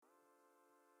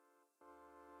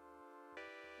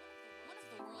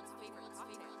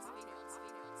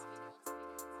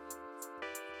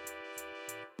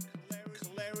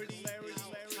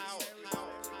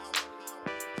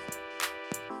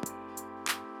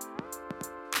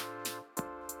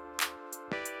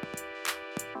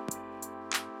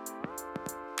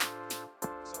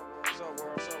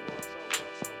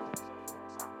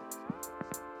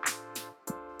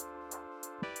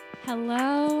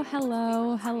Hello,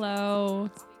 hello, hello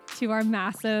to our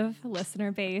massive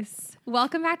listener base.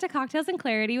 Welcome back to Cocktails and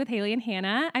Clarity with Haley and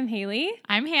Hannah. I'm Haley.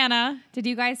 I'm Hannah. Did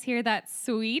you guys hear that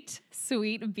sweet,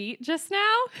 sweet beat just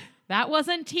now? That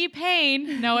wasn't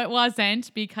T-Pain. No, it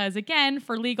wasn't, because again,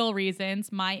 for legal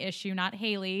reasons, my issue, not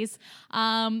Haley's.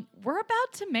 We're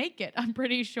about to make it, I'm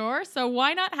pretty sure. So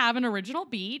why not have an original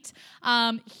beat?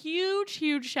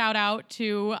 Huge shout out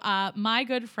to my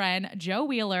good friend Joe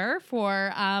Wheeler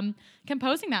for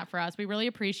composing that for us. We really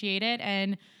appreciate it,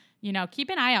 and keep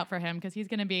an eye out for him because he's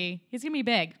gonna be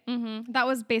big. Mm-hmm. That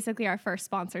was basically our first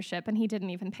sponsorship, and he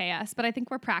didn't even pay us. But I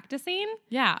think we're practicing.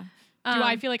 Yeah. Do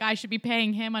I feel like I should be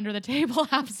paying him under the table?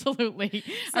 Absolutely.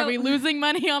 Are we losing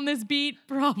money on this beat?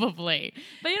 Probably.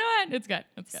 But you know what? It's good.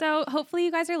 It's good. So hopefully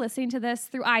you guys are listening to this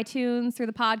through iTunes, through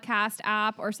the podcast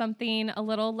app, or something a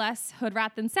little less hood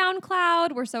rat than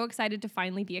SoundCloud. We're so excited to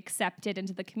finally be accepted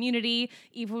into the community,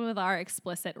 even with our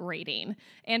explicit rating.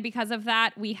 And because of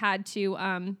that, we had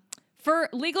to... for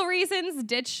legal reasons,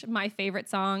 ditch my favorite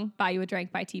song, Buy You a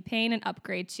Drink by T-Pain, and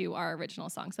upgrade to our original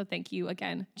song. So thank you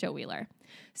again, Joe Wheeler.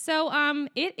 So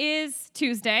it is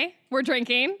Tuesday. We're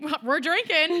drinking. We're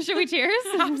drinking. Should we cheers?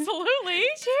 Absolutely.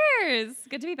 Cheers.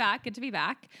 Good to be back. Good to be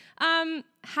back.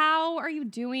 How are you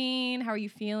doing? How are you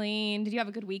feeling? Did you have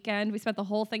a good weekend? We spent the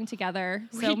whole thing together.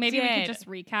 So maybe we could just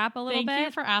recap a little bit. Thank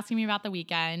you for asking me about the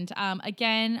weekend.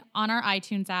 Again, on our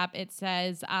iTunes app, it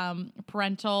says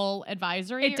parental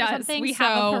advisory. It does. Something. We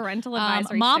have a parental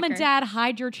advisory Mom sticker. and dad,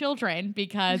 hide your children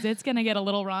because it's going to get a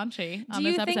little raunchy on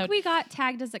this episode. Do you think we got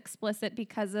tagged as explicit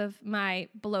because of my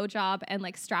blowjob and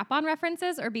like strap-on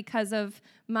references, or because of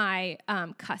my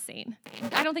cussing?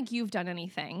 I don't think you've done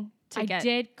anything. I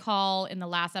did call in the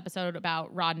last episode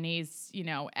about Rodney's,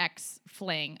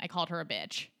 ex-fling. I called her a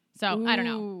bitch. So Ooh. I don't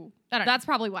know. That's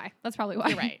probably why.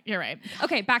 You're right.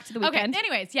 Okay, back to the weekend. Okay,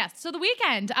 anyways, yes. So the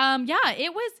weekend,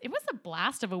 it was a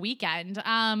blast of a weekend.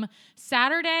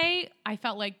 Saturday, I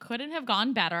felt like couldn't have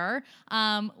gone better.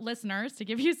 Listeners, to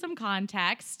give you some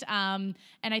context, and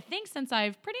I think since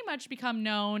I've pretty much become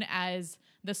known as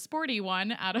the sporty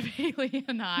one out of Haley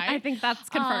and I think that's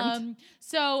confirmed.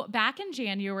 So back in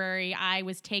January, I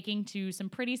was taking to some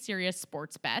pretty serious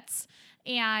sports bets,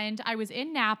 and I was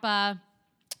in Napa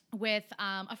with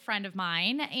a friend of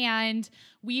mine, and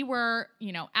we were,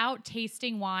 out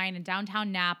tasting wine in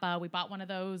downtown Napa. We bought one of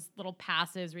those little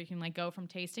passes where you can go from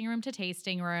tasting room to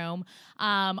tasting room.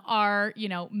 Our,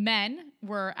 men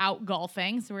were out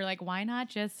golfing. So we were like, why not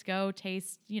just go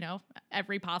taste,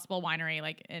 every possible winery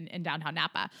in downtown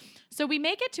Napa. So we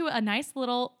make it to a nice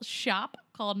little shop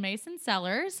called Mason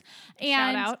Cellars.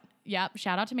 And Shout out. Yep.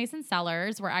 Shout out to Mason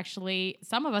Cellars.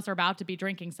 Some of us are about to be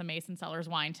drinking some Mason Cellars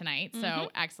wine tonight.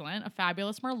 So excellent. A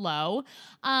fabulous Merlot.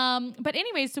 But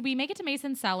anyways, so we make it to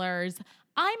Mason Cellars.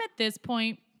 I'm at this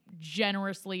point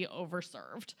generously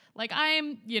overserved.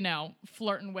 I'm,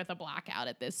 flirting with a blackout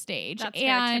at this stage. That's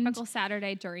their typical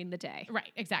Saturday during the day.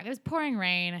 Right. Exactly. It was pouring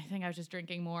rain. I think I was just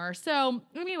drinking more. So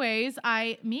anyways,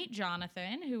 I meet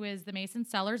Jonathan, who is the Mason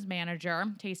Cellars manager,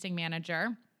 tasting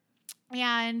manager.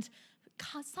 And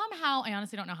somehow, I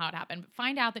honestly don't know how it happened, but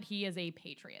find out that he is a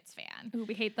Patriots fan. Ooh,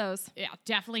 we hate those. Yeah,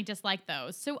 definitely dislike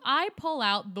those. So I pull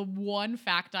out the one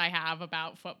fact I have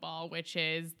about football, which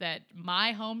is that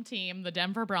my home team, the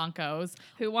Denver Broncos,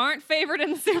 who aren't favored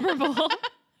in the Super Bowl,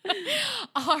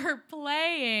 are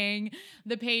playing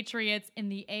the Patriots in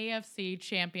the AFC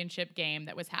Championship game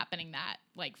that was happening that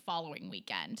following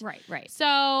weekend. Right. So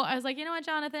I was like, you know what,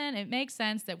 Jonathan, it makes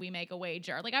sense that we make a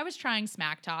wager. I was trying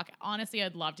smack talk. Honestly,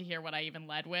 I'd love to hear what I even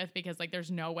led with, because there's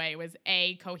no way it was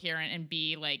A, coherent, and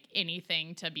B,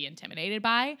 anything to be intimidated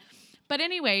by. But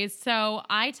anyways, so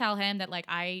I tell him that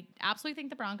I absolutely think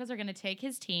the Broncos are going to take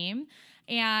his team.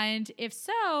 And if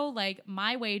so,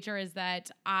 my wager is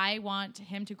that I want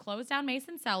him to close down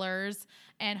Mason Cellars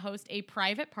and host a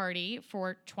private party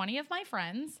for 20 of my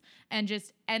friends and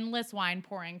just endless wine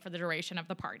pouring for the duration of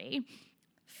the party.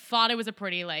 Thought it was a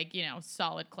pretty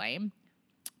solid claim.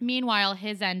 Meanwhile,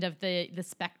 his end of the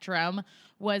spectrum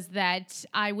was that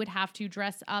I would have to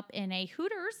dress up in a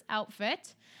Hooters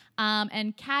outfit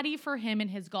and caddy for him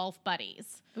and his golf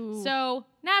buddies. Ooh. So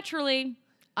naturally,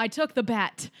 I took the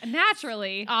bet.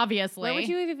 Naturally. Obviously. Where would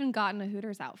you have even gotten a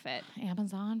Hooters outfit?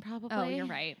 Amazon, probably. Oh, you're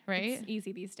right. Right? It's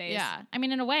easy these days. Yeah. I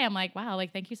mean, in a way, I'm like, wow,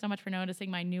 thank you so much for noticing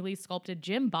my newly sculpted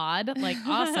gym bod.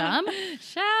 Awesome.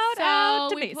 Shout out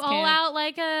to we Base pull Camp.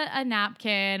 out a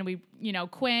napkin. We,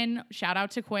 Quinn, shout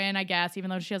out to Quinn, I guess, even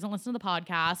though she doesn't listen to the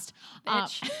podcast.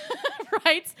 Bitch.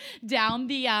 Writes down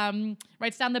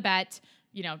the bet.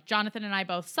 Jonathan and I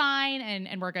both sign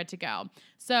and we're good to go.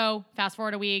 So fast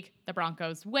forward a week, the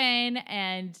Broncos win.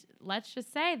 And let's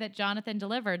just say that Jonathan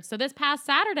delivered. So this past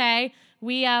Saturday,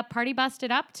 we party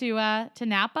busted up to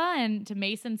Napa and to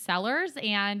Mason Cellars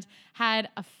and had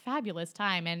a fabulous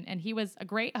time. And he was a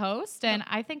great host. And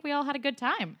I think we all had a good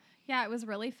time. Yeah, it was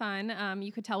really fun.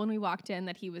 You could tell when we walked in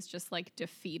that he was just like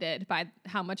defeated by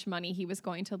how much money he was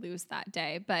going to lose that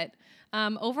day. But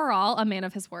overall, a man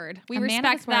of his word. We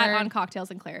respect that on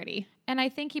Cocktails and Clarity. And I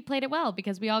think he played it well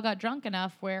because we all got drunk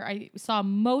enough where I saw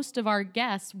most of our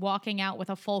guests walking out with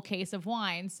a full case of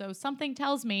wine. So something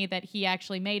tells me that he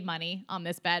actually made money on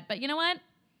this bet. But you know what?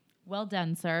 Well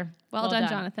done, sir. Well done,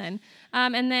 Jonathan.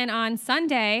 And then on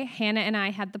Sunday, Hannah and I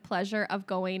had the pleasure of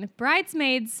going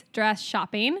bridesmaids dress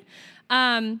shopping.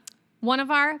 One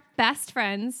of our best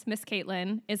friends, Miss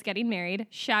Caitlin, is getting married.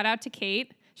 Shout out to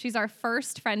Kate. She's our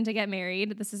first friend to get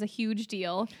married. This is a huge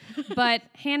deal. But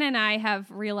Hannah and I have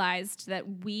realized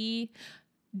that we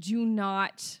do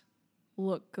not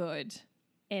look good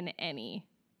in any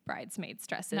bridesmaids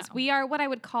dresses. No. We are what I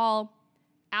would call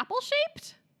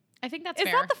apple-shaped. I think that's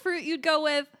fair. Is that the fruit you'd go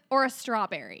with, or a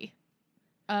strawberry?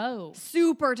 Oh.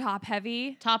 Super top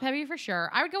heavy. Top heavy for sure.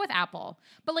 I would go with apple.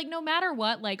 But like no matter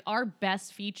what, like our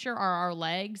best feature are our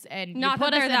legs, and not you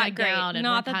put that us they're in that a great. gown and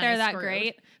not we're that they're that screwed.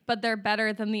 great, but they're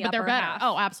better than the but upper they're better. half.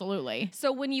 Oh, absolutely.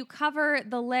 So when you cover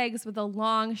the legs with a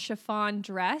long chiffon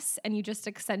dress and you just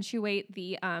accentuate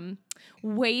the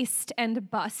waist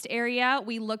and bust area,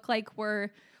 we look like we're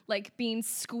like being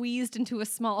squeezed into a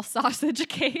small sausage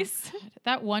case.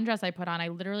 That one dress I put on, I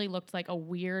literally looked like a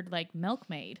weird like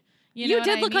milkmaid. You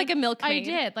did look like a milkmaid. I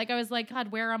did. Like I was like,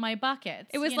 God, where are my buckets?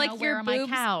 It was like where are my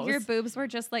cows? Your boobs were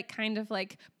just like kind of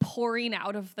like pouring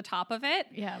out of the top of it.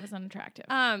 Yeah, it was unattractive.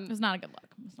 It was not a good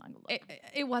look. It was not a good look.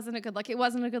 It wasn't a good look. It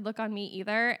wasn't a good look on me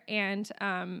either. And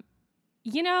I'm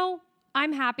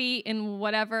happy in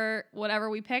whatever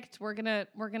we picked. We're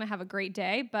gonna have a great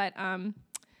day. But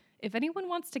if anyone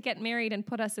wants to get married and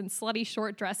put us in slutty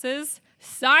short dresses,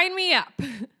 sign me up.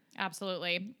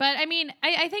 Absolutely. But I mean,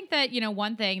 I think that,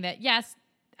 one thing that, yes,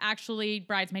 actually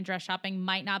bridesmaid dress shopping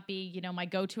might not be, my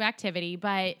go-to activity,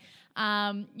 but,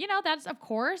 that's of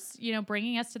course,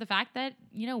 bringing us to the fact that,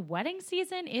 wedding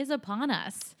season is upon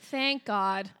us. Thank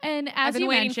God. And as you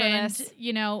mentioned,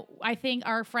 I think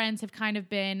our friends have kind of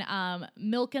been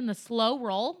milking the slow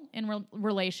roll in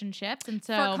relationships. And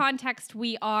so for context,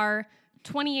 we are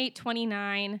 28,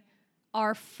 29.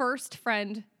 Our first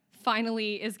friend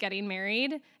finally is getting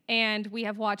married, and we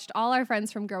have watched all our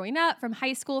friends from growing up, from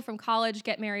high school, from college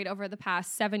get married over the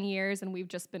past 7 years, and we've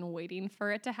just been waiting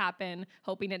for it to happen,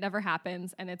 hoping it never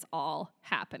happens, and it's all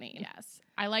happening. Yes.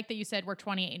 I like that you said we're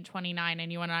 28 and 29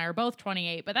 and you and I are both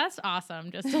 28, but that's awesome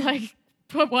just to like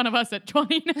put one of us at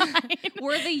 29.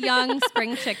 We're the young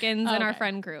spring chickens in our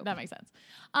friend group. That makes sense.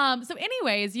 So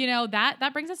anyways, that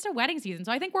brings us to wedding season.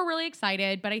 So I think we're really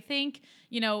excited, but I think,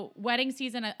 wedding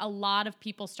season, a lot of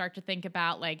people start to think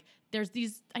about like, there's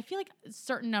these, I feel like a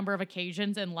certain number of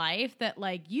occasions in life that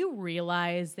like you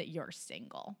realize that you're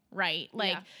single, right?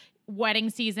 Like wedding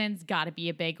season's got to be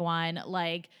a big one.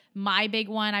 Like my big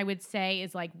one, I would say,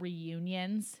 is like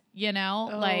reunions,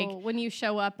 like when you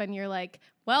show up and you're like,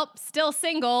 well, still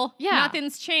single. Yeah.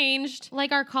 Nothing's changed.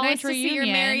 Like our college nice reunion. To see you're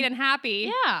married and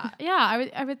happy. Yeah.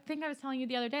 I would think I was telling you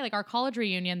the other day, like our college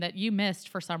reunion that you missed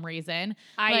for some reason.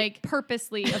 I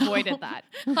purposely avoided that.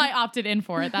 I opted in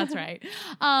for it. That's right.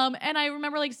 And I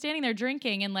remember like standing there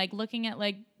drinking and like looking at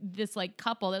like this like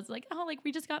couple that's like, oh, like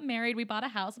we just got married. We bought a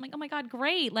house. I'm like, oh my God,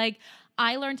 great. Like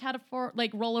I learned how to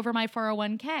roll over my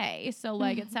 401k. So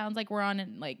like, it sounds like we're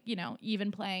on like,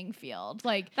 even playing field.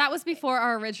 Like that was before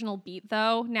our original beat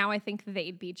though. Now I think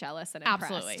they'd be jealous and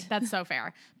impressed. Absolutely. That's so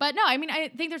fair. But no, I mean, I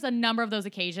think there's a number of those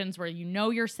occasions where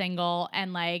you're single,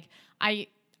 and like I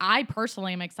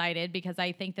personally am excited because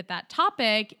I think that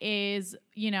topic is,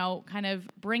 kind of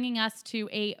bringing us to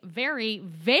a very,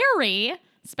 very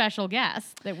special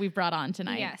guest that we've brought on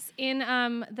tonight. Yes. In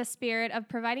the spirit of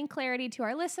providing clarity to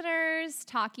our listeners,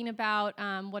 talking about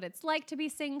what it's like to be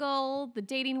single, the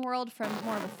dating world from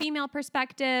more of a female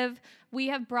perspective, we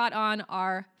have brought on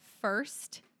our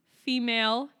first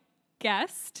female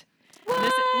guest.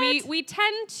 We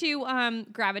tend to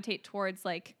gravitate towards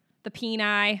like the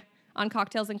Peni on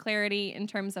Cocktails and Clarity in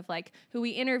terms of like who we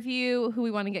interview, who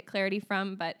we want to get clarity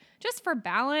from. But just for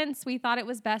balance, we thought it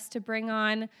was best to bring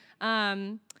on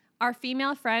our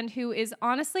female friend who is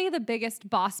honestly the biggest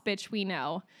boss bitch we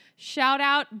know. Shout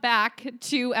out back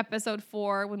to episode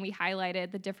 4 when we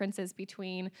highlighted the differences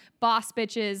between boss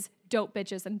bitches, dope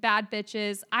bitches, and bad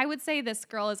bitches. I would say this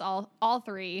girl is all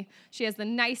three. She has the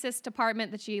nicest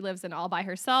apartment that she lives in all by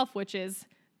herself, which is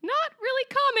not really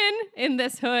common in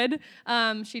this hood.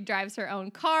 She drives her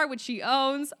own car, which she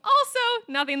owns. Also,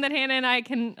 nothing that Hannah and I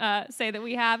can say that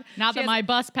we have. Not She that has- my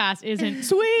bus pass isn't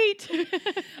sweet.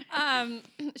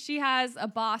 She has a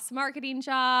boss marketing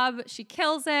job. She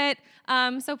kills it.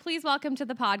 So please welcome to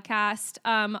the podcast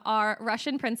our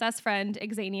Russian princess friend,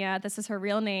 Xenia. This is her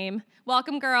real name.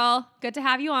 Welcome, girl. Good to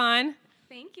have you on.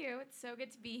 Thank you. It's so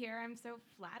good to be here. I'm so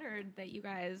flattered that you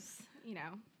guys,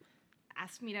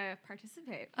 asked me to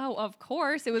participate. Oh, of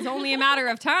course. It was only a matter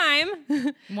of time.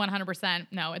 100%.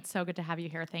 No, it's so good to have you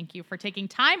here. Thank you for taking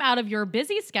time out of your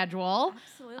busy schedule.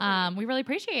 Absolutely. We really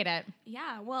appreciate it.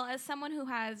 Yeah. Well, as someone who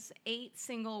has 8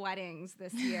 single weddings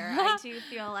this year, I do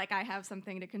feel like I have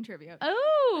something to contribute.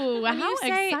 Oh, When how you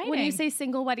say, exciting. when you say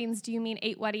single weddings, do you mean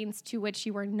 8 weddings to which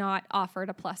you were not offered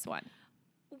a +1?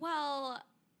 Well,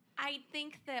 I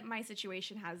think that my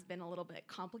situation has been a little bit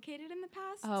complicated in the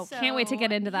past. Oh, can't wait to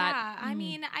get into that. Yeah, I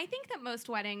mean, I think that most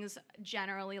weddings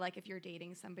generally, like if you're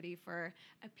dating somebody for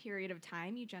a period of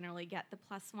time, you generally get the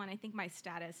 +1. I think my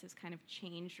status has kind of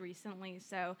changed recently,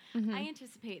 so I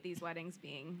anticipate these weddings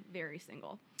being very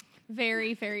single.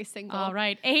 Very, very single. All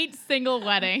right. 8 single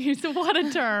weddings. What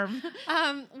a term.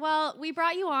 Well, we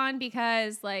brought you on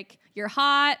because like you're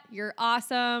hot, you're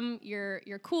awesome, you're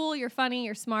cool, you're funny,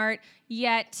 you're smart,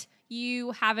 yet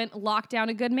you haven't locked down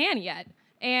a good man yet.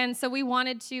 And so we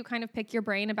wanted to kind of pick your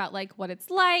brain about like what it's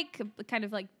like, kind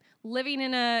of like living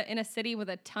in a city with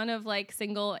a ton of like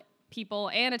single people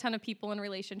and a ton of people in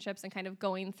relationships and kind of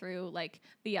going through like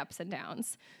the ups and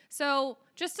downs. So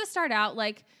just to start out,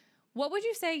 like what would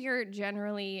you say you're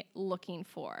generally looking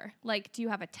for? Like, do you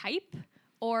have a type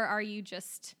or are you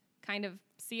just kind of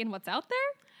seeing what's out there?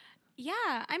 Yeah,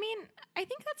 I mean, I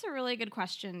think that's a really good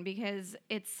question because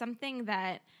it's something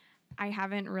that I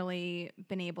haven't really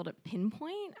been able to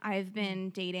pinpoint. I've been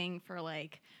dating for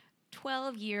like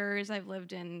 12 years. I've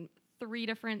lived in 3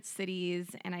 different cities,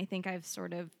 and I think I've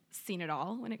sort of seen it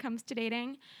all when it comes to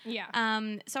dating. Yeah.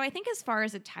 So I think as far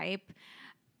as a type,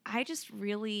 I just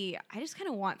kind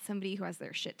of want somebody who has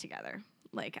their shit together.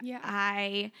 Like, Yeah.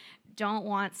 I don't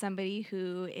want somebody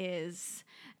who is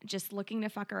just looking to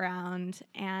fuck around,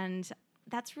 and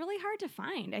that's really hard to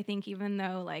find. I think even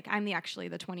though like I'm actually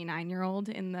the 29-year-old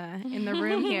in the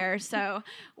room here. So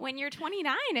when you're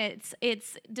 29,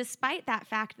 it's despite that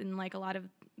fact and like a lot of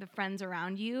the friends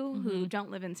around you who don't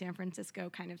live in San Francisco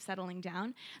kind of settling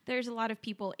down, there's a lot of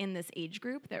people in this age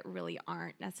group that really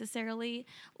aren't necessarily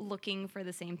looking for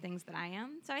the same things that I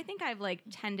am. So I think I've like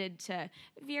tended to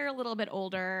veer a little bit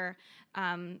older,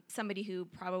 somebody who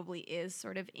probably is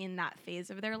sort of in that phase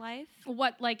of their life.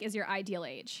 What like is your ideal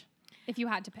age if you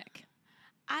had to pick?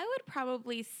 I would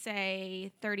probably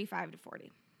say 35 to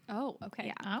 40. Oh, okay.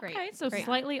 Yeah. Great. Okay, so Great.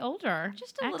 slightly older.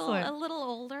 Just a Excellent. little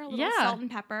older, a little Yeah. salt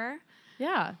and pepper.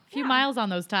 Yeah, a few Yeah. miles on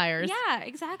those tires. Yeah,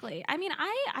 exactly. I mean,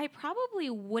 I probably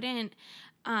wouldn't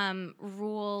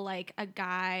rule like a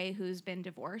guy who's been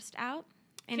divorced out.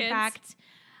 In Kids? fact,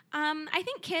 I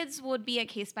think kids would be a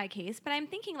case by case, but I'm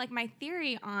thinking like my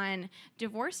theory on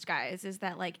divorced guys is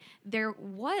that like there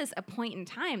was a point in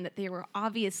time that they were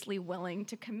obviously willing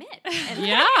to commit. And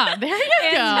Yeah, there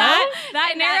you go. That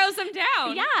And narrows them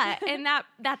down. yeah, and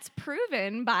that's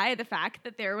proven by the fact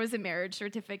that there was a marriage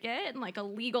certificate and like a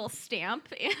legal stamp.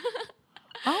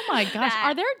 Oh my gosh. That-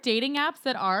 Are there dating apps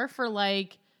that are for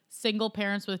like single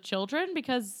parents with children?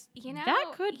 Because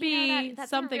that could be that's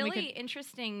something a we really could.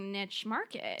 interesting niche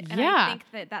market. And Yeah. I think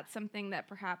that that's something that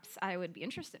perhaps I would be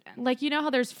interested in. Like, you know how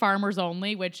there's farmers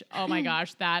only, which, oh my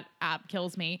gosh, that app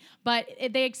kills me. But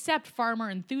they accept farmer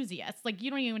enthusiasts. Like, you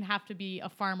don't even have to be a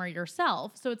farmer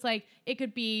yourself. So it's like, it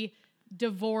could be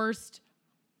divorced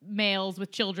males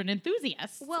with children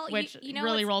enthusiasts, Well, which you know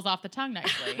really what's- rolls off the tongue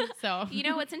nicely. So, You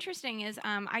know what's interesting is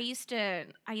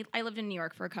I lived in New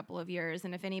York for a couple of years,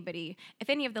 and if any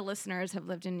of the listeners have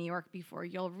lived in New York before,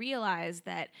 you'll realize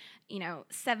that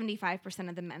 75%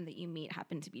 of the men that you meet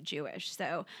happen to be Jewish.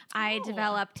 So I Oh.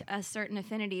 developed a certain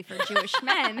affinity for Jewish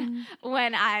men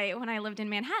when I lived in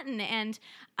Manhattan, and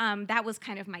that was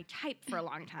kind of my type for a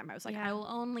long time. I was like, Yeah. I will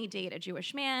only date a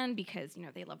Jewish man because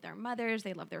they love their mothers,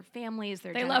 they love their families,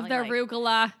 They love their generally, like,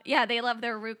 arugula. yeah, they love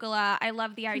their arugula. I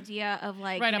love the idea of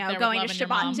like, Right up there with going to loving your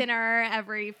mom. Shabbat dinner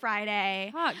every Friday.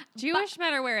 Fuck. Jewish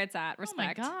men are where it's at. oh my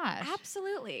Respect. gosh.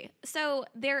 Absolutely. So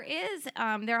there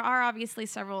are obviously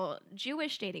several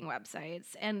Jewish dating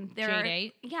websites, and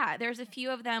J-Date. there's a few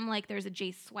of them. Like there's a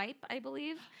J Swipe, I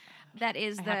believe, that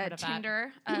is I have heard the of that.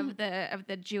 Tinder of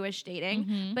the Jewish dating.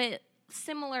 Mhm. But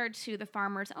similar to the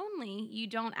farmers only, you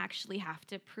don't actually have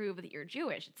to prove that you're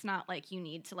Jewish. It's not like you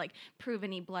need to like prove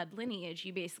any blood lineage.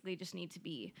 You basically just need to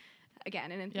be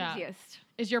again, an Yeah. enthusiast.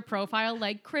 Is your profile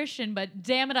like Christian, but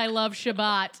damn it, I love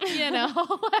Shabbat. You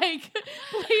know, like,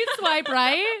 please swipe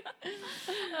right. That's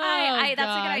a good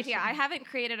gosh. idea. I haven't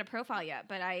created a profile yet,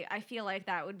 but I feel like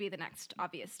that would be the next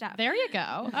obvious step. There you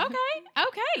go.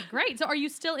 Okay, great. So are you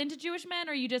still into Jewish men,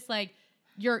 or are you just like,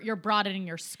 you're broadening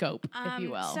your scope, if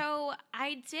you will? So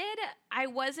I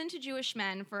was into Jewish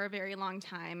men for a very long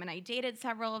time, and I dated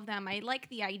several of them. I like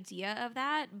the idea of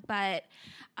that, but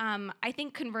I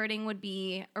think converting would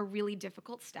be a really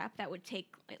difficult step.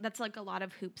 That's like a lot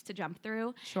of hoops to jump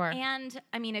through. Sure. And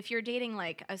I mean, if you're dating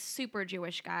like a super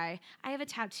Jewish guy, I have a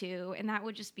tattoo, and that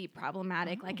would just be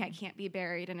problematic. Like, I can't be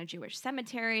buried in a Jewish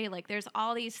cemetery. Like, there's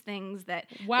all these things that.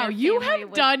 Wow, their you family have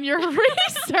would- done your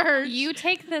research. You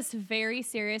take this very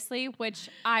seriously, which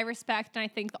I respect, and I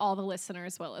think all the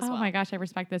listeners will as well. Oh my gosh, I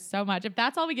respect this so much. If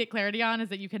that's all we get clarity on is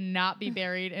that you cannot be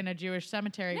buried in a Jewish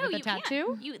cemetery No, with a you can't.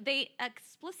 tattoo, They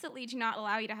explicitly do not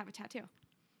allow you to have a tattoo.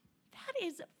 that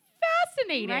is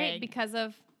fascinating. Right? Because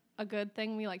of a good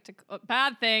thing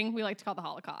bad thing we like to call the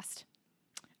Holocaust.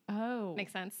 Oh,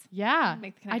 Makes sense. yeah.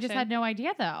 Make the I just connection. had no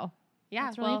idea though. Yeah,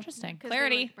 That's really well, interesting. 'Cause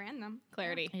Clarity. They, like, brand them.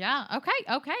 Clarity. Yeah.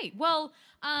 Okay. Well,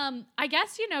 I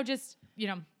guess, just,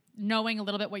 knowing a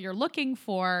little bit what you're looking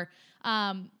for,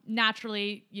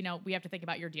 naturally, we have to think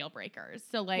about your deal breakers.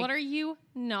 So like, What are you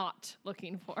not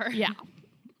looking for? yeah.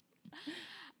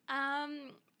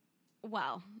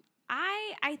 Well,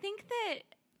 I think that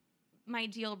my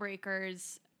deal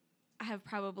breakers have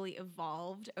probably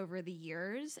evolved over the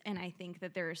years, and I think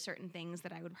that there are certain things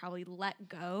that I would probably let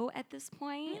go at this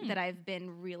point that I've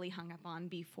been really hung up on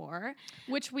before.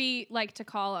 Which we like to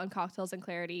call on Cocktails and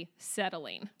Clarity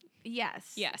settling.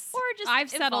 Yes. Yes. Or just I've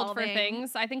settled for evolving.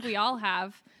 things. I think we all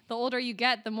have. The older you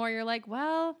get, the more you're like,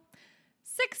 well,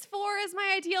 6'4" is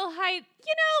my ideal height.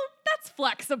 That's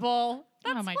flexible.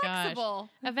 That's Oh my flexible.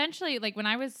 gosh. Eventually, like when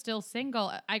I was still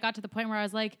single, I got to the point where I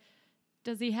was like,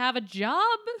 does he have a job?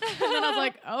 And then I was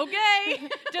like, okay.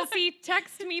 Does he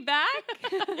text me back?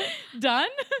 Done?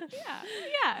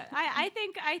 Yeah. I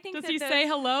think Does that he say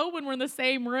hello when we're in the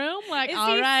same room? Like, Is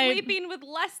all he right. sleeping with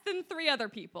less than 3 other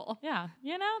people? Yeah.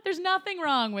 There's nothing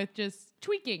wrong with just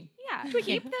tweaking. Yeah.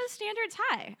 Tweaking. Keep those standards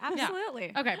high.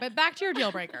 Absolutely. Okay, but back to your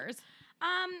deal breakers.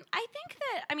 I think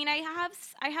that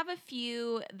I have a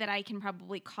few that I can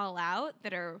probably call out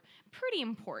that are pretty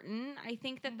important. I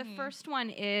think that the first one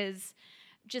is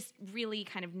just really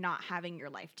kind of not having your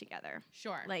life together.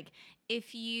 Sure. Like,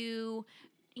 if you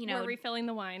We're refilling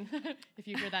the wine. If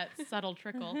you hear that subtle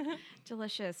trickle.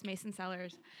 delicious Mason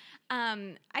Cellars.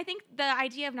 I think the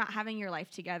idea of not having your life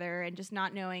together and just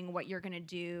not knowing what you're going to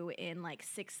do in like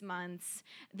 6 months,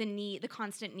 the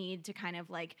constant need to kind of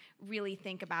like really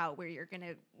think about where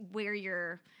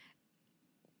you're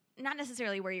not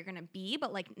necessarily where you're going to be,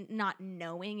 but like not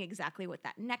knowing exactly what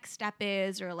that next step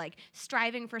is, or like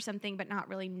striving for something but not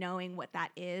really knowing what that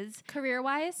is.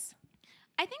 Career-wise?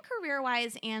 I think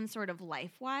career-wise and sort of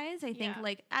life-wise, I think, Yeah.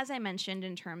 like, as I mentioned,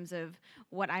 in terms of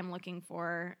what I'm looking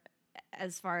for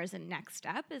as far as a next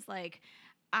step is, like,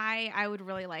 I would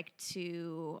really like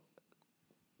to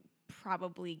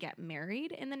probably get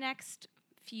married in the next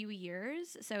few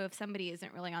years. So if somebody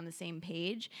isn't really on the same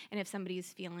page, and if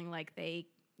somebody's feeling like they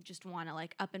just want to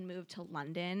like up and move to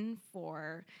London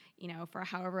for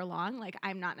however long, like,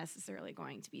 I'm not necessarily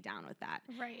going to be down with that.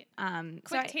 Right. So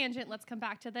Quick tangent. Let's come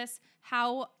back to this.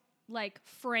 How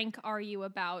frank are you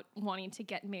about wanting to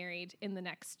get married in the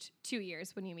next 2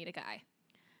 years when you meet a guy?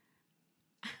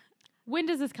 When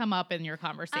does this come up in your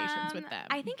conversations with them?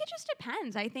 I think it just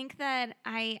depends. I think that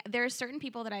there are certain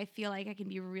people that I feel like I can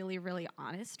be really, really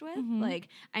honest with. Like,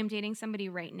 I'm dating somebody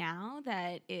right now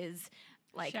that is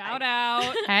like Shout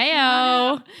out.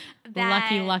 Heyo.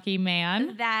 that- Lucky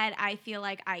man. that I feel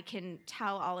like I can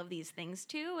tell all of these things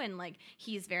to, and like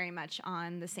he's very much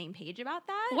on the same page about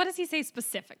that. What does he say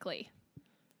specifically?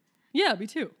 Yeah, me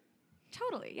too.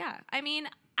 Totally, yeah. I mean,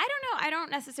 I don't know. I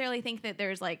don't necessarily think that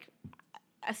there's like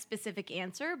a specific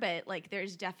answer, but like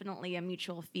there's definitely a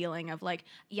mutual feeling of like,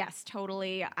 yes,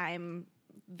 totally, I'm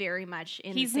very much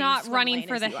in He's the same not swim running lane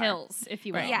for as the you are. hills, if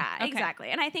you will. Yeah, Okay. exactly.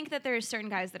 And I think that there's certain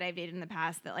guys that I've dated in the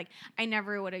past that like I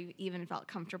never would have even felt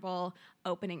comfortable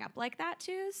opening up like that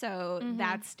to. So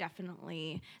that's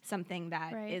definitely something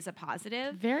that is Right. a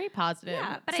positive. Very positive.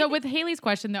 Yeah, but I so think- with Haley's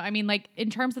question though, I mean, like in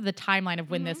terms of the timeline of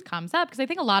when this comes up, because I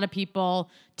think a lot of people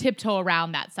tiptoe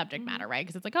around that subject matter, right?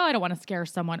 Because it's like, oh, I don't want to scare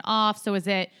someone off. So is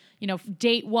it,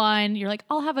 date 1, you're like,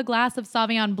 I'll have a glass of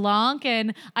Sauvignon Blanc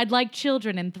and I'd like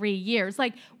children in 3 years.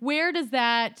 Like, where does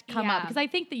that come up? Yeah. Because I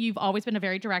think that you've always been a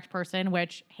very direct person,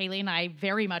 which Haley and I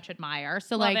very much admire.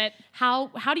 So Love like, it. how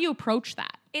do you approach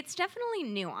that? It's definitely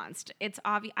nuanced. It's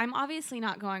obvious. I'm obviously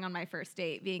not going on my first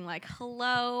date being like,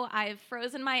 "Hello, I've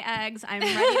frozen my eggs. I'm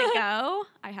ready to go."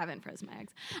 I haven't frozen my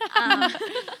eggs,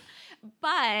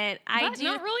 but I do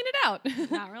not ruling it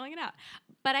out. not ruling it out.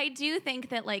 But I do think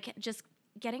that like just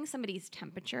getting somebody's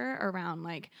temperature around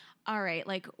like, all right,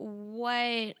 like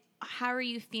how are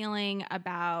you feeling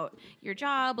about your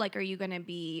job? Like, are you going to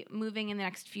be moving in the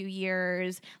next few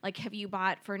years? Like, have you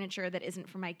bought furniture that isn't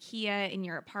from IKEA in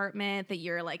your apartment that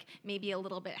you're like maybe a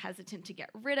little bit hesitant to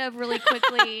get rid of really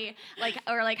quickly?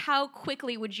 Or how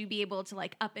quickly would you be able to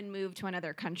like up and move to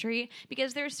another country?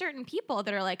 Because there's certain people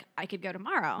that are like, I could go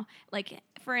tomorrow. Like,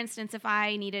 for instance, if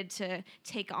I needed to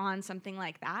take on something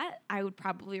like that, I would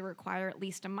probably require at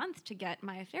least a month to get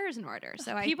my affairs in order.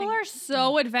 So People are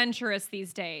so adventurous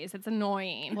these days. It's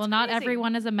annoying. Well, not crazy.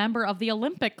 everyone is a member of the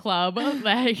Olympic Club,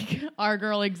 like our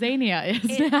girl Xenia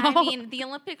is now. I mean, the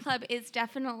Olympic Club is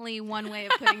definitely one way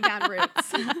of putting down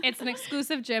roots. It's an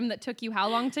exclusive gym that took you how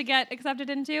long to get accepted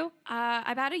into?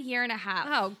 About a year and a half.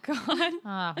 Oh, God.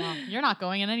 Well, you're not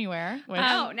going in anywhere. Which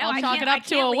No, I'll I chalk can't- it I up to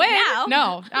can't a leave win. now.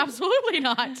 No, absolutely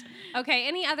not. Okay,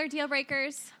 any other deal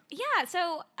breakers? Yeah,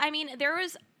 so I mean,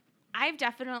 I've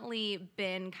definitely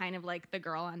been kind of like the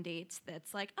girl on dates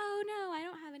that's like, oh no, I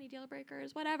don't have any deal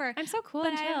breakers, whatever. I'm so cool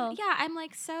But and chill. I'm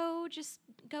like, so just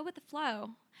go with the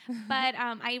flow. But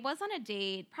I was on a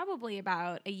date probably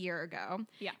about a year ago.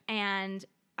 Yeah. And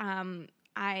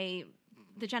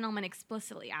the gentleman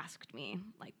explicitly asked me,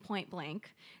 like point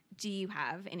blank, do you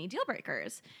have any deal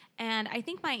breakers? And I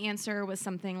think my answer was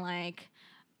something like,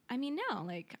 I mean, no,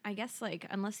 like, I guess, like,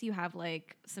 unless you have,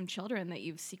 like, some children that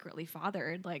you've secretly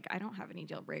fathered, like, I don't have any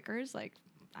deal breakers. Like,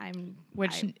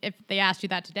 If they asked you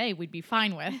that today, we'd be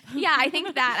fine with. yeah, I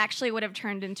think that actually would have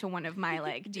turned into one of my,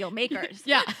 like, deal makers.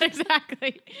 Yeah,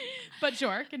 exactly. But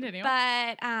sure, continue.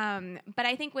 But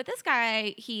I think with this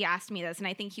guy, he asked me this, and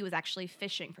I think he was actually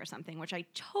fishing for something, which I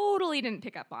totally didn't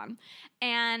pick up on.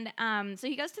 And so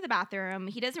he goes to the bathroom.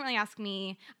 He doesn't really ask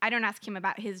me. I don't ask him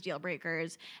about his deal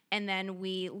breakers. And then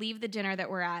we leave the dinner that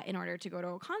we're at in order to go to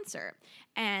a concert.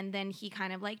 And then he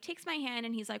kind of like takes my hand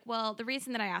and he's like, well, the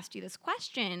reason that I asked you this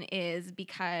question is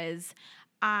because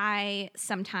I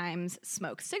sometimes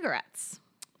smoke cigarettes.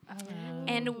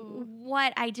 And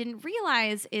what I didn't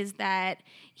realize is that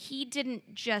he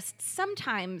didn't just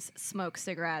sometimes smoke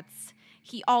cigarettes.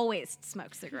 He always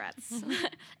smoked cigarettes.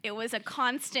 It was a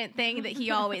constant thing that he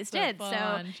always did.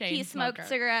 So he smoked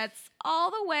cigarettes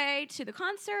all the way to the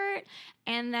concert,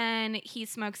 and then he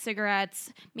smoked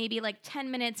cigarettes maybe like 10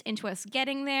 minutes into us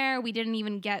getting there. We didn't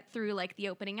even get through like the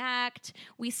opening act.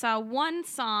 We saw one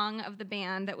song of the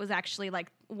band that was actually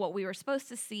like what we were supposed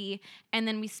to see, and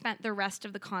then we spent the rest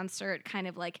of the concert kind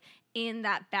of like in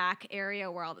that back area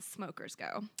where all the smokers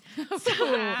go.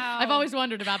 Wow. I've always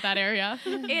wondered about that area.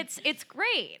 It's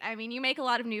great. I mean, you make a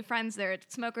lot of new friends there.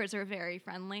 Smokers are very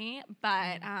friendly,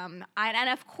 but and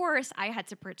of course I had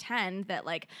to pretend that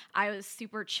like I was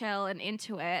super chill and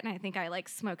into it, and I think I like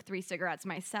smoked 3 cigarettes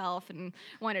myself and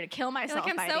wanted to kill myself.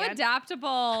 Like, by I'm the so end.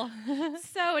 adaptable.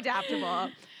 So adaptable.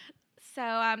 So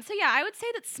yeah, I would say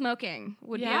that smoking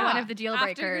would be one of the deal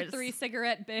breakers. After your 3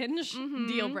 cigarette binge,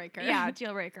 deal breaker. Yeah,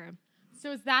 deal breaker.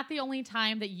 So is that the only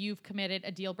time that you've committed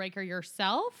a deal breaker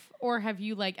yourself, or have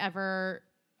you like ever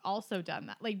also done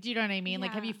that? Like, do you know what I mean?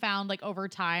 Like, have you found like over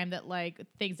time that like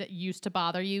things that used to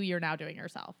bother you, you're now doing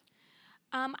yourself?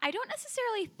 I don't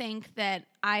necessarily think that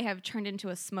I have turned into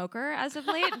a smoker as of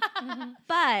late,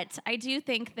 but I do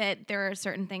think that there are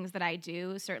certain things that I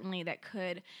do, certainly that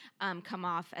could come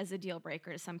off as a deal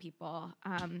breaker to some people.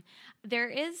 There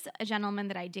is a gentleman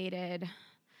that I dated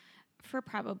for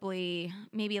probably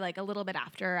maybe like a little bit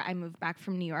after I moved back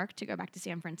from New York to go back to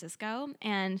San Francisco,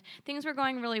 and things were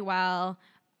going really well,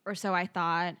 or so I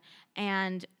thought,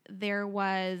 and there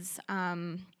was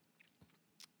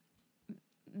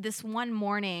this one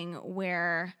morning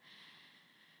where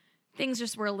things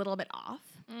just were a little bit off,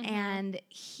 and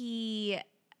he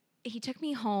took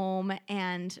me home,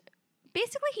 and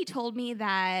basically he told me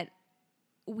that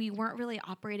we weren't really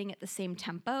operating at the same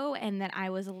tempo and that I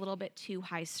was a little bit too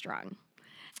high strung.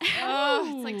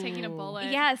 Oh, it's like taking a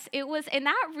bullet. Yes, it was, and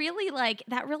that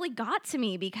really got to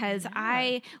me because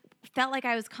I felt like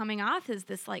I was coming off as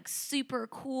this like super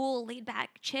cool, laid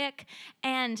back chick,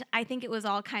 and I think it was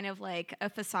all kind of like a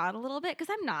facade a little bit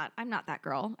because I'm not that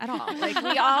girl at all. Like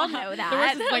we all know that. The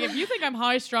worst is like if you think I'm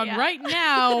high strung right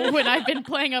now when I've been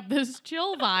playing up this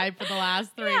chill vibe for the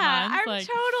last 3 months. I'm like,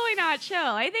 totally not chill.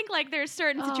 I think like there's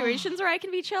certain situations where I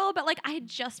can be chill, but like I had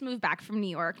just moved back from New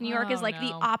York. New York is like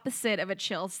the opposite of a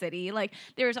chill city. Like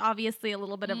there's obviously a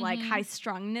little bit of like high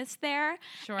strungness there.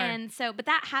 Sure. And so, but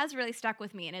that has really stuck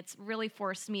with me, and it's really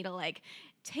forced me to like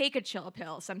take a chill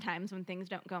pill sometimes when things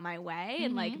don't go my way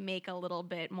and like make a little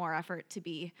bit more effort to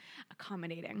be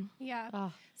accommodating. Yeah.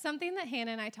 Oh. Something that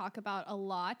Hannah and I talk about a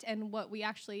lot, and what we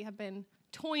actually have been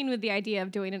toying with the idea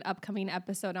of doing an upcoming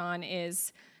episode on,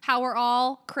 is how we're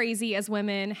all crazy as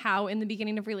women, how in the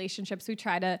beginning of relationships we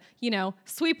try to,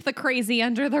 sweep the crazy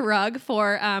under the rug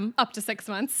for up to 6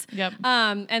 months. Yep.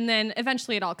 And then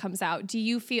eventually it all comes out.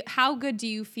 How good do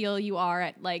you feel you are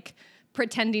at like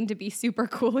pretending to be super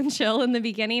cool and chill in the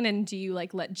beginning? And do you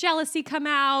like let jealousy come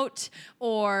out,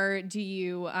 or do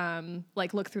you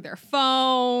like look through their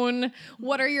phone?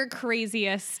 What are your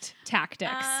craziest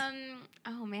tactics?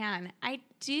 Oh man, I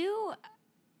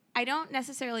don't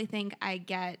necessarily think I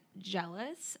get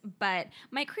jealous, but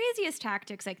my craziest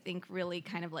tactics, I think, really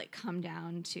kind of like come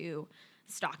down to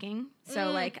stalking.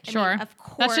 So like, I Sure. mean, of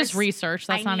course, That's just research.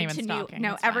 That's I not need even to stalking.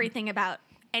 know It's fine. everything about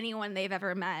anyone they've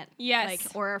ever met. Yes.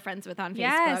 Like, or are friends with on Facebook.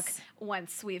 Yes.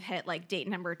 Once we've hit like date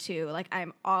number 2, like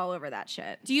I'm all over that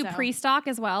shit. Do you So, pre-stalk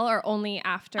as well, or only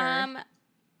after?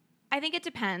 I think it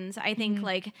depends. I think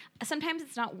like sometimes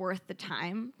it's not worth the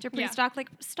time to Yeah. pre-stalk. Like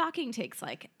stalking takes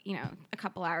like, a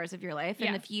couple hours of your life.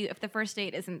 And Yeah. if the first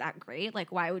date isn't that great,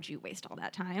 like why would you waste all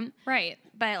that time? Right.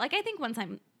 But like I think once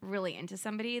I'm really into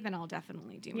somebody, then I'll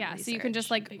definitely do my Yeah, so you can research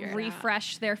just and like figure it out.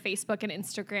 refresh their Facebook and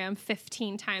Instagram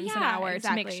 15 times an Yeah, hour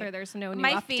to make exactly. sure there's no new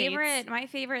my updates. my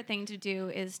favorite thing to do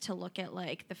is to look at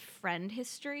like the friend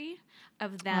history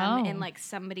of them and like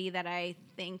somebody that I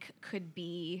think could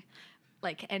be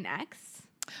like an ex.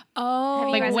 Oh, Have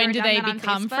you Like guys when ever do done they that on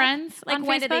become Facebook? friends? Like on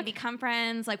when did they Facebook? become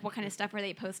friends? Like what kind of stuff were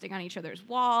they posting on each other's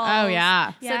walls? Oh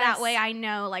yeah. So that Yes. way I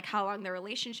know like how long their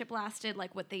relationship lasted,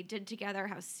 like what they did together,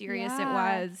 how serious it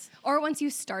Yeah. was. Or once you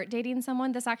start dating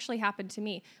someone, this actually happened to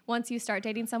me. Once you start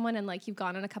dating someone and like you've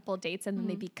gone on a couple of dates and then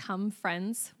they become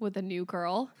friends with a new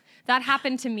girl, that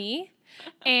happened to me.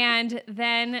 And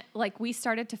then like we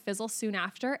started to fizzle soon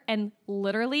after, and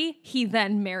literally he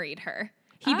then married her.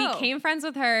 He Oh. became friends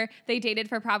with her. They dated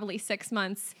for probably 6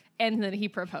 months, and then he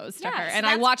proposed to Yeah, her. so And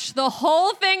I that's- watched the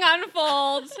whole thing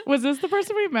unfold. Was this the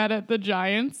person we met at the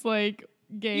Giants game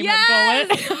Yes, at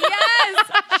Bullet?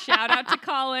 yes. Shout out to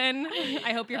Colin.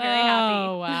 I hope you're very happy.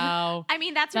 Oh wow. I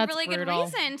mean, that's a That's really brutal.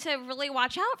 good reason to really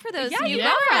watch out for those Yeah, new you Yeah.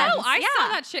 never girlfriends. know. I saw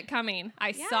Yeah. that shit coming.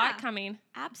 I saw Yeah. it coming.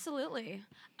 Absolutely.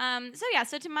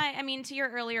 So to your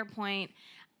earlier point,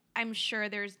 I'm sure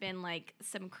there's been like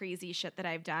some crazy shit that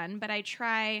I've done, but I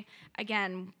try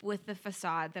again with the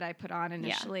facade that I put on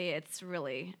initially. It's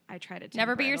really I try to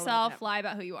Never be temper it a little yourself. bit. Lie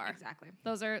about who you are. Exactly.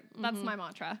 That's my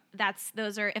mantra.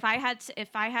 Those are if I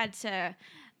had to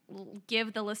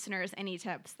give the listeners any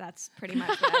tips, that's pretty much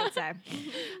what I would say.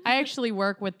 I actually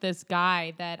work with this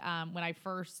guy that when I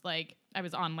first I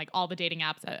was on all the dating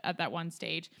apps at that one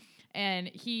stage, and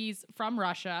he's from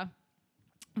Russia.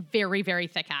 Very, very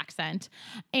thick accent.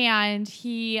 And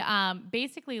he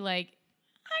basically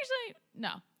actually, no,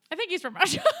 I think he's from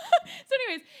Russia. So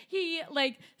anyways, he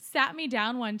sat me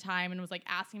down one time and was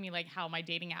asking me how my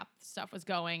dating app stuff was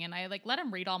going. And I let him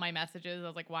read all my messages. I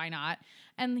was like, why not?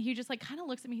 And he just kind of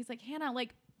looks at me. He's like, Hannah,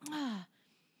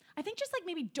 I think just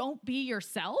maybe don't be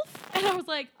yourself. And I was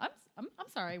like, I'm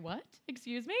sorry, what?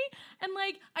 Excuse me? And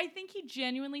I think he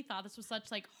genuinely thought this was such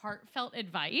heartfelt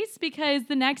advice, because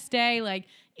the next day,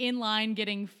 in line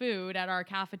getting food at our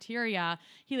cafeteria,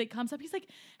 he comes up, he's like,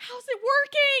 how's it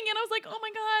working? And I was like, oh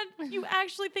my God, you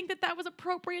actually think that was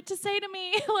appropriate to say to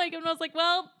me? And I was like,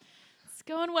 well, it's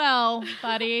going well,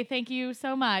 buddy. Thank you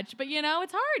so much. But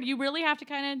it's hard. You really have to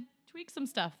kind of tweak some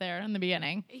stuff there in the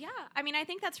beginning. Yeah, I mean, I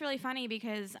think that's really funny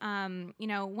because,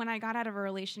 when I got out of a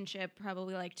relationship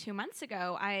probably 2 months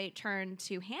ago, I turned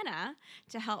to Hannah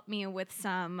to help me with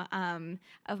some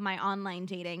of my online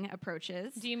dating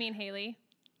approaches. Do you mean Haley?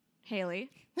 Haley.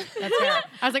 That's fair.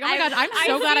 I was like, oh my God, I'm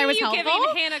so glad I was you helpful.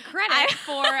 giving Hannah credit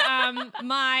for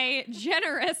my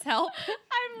generous help.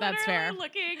 I'm That's literally fair.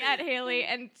 looking at Haley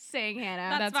and saying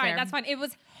Hannah. That's That's fine. fair. That's fine. It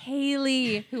was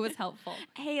Haley who was helpful.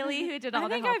 Haley who did all I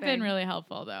the think helping. I've been really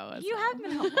helpful though. as You well. have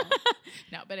been helpful.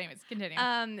 No, but anyways, continue.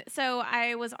 So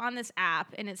I was on this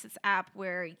app, and it's this app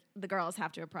where the girls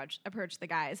have to approach the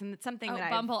guys, and it's something Oh, that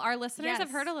Bumble. Our listeners have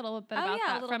Yes. heard a little bit Oh, about yeah, a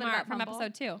that little from bit about from Bumble.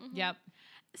 episode 2. Yep.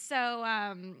 So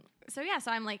I'm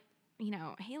like,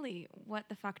 Haley, what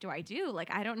the fuck do I do?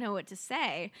 I don't know what to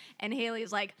say. And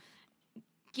Haley's like,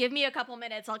 give me a couple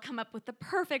minutes. I'll come up with the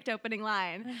perfect opening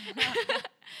line.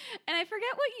 And I forget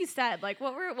what you said. What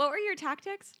were your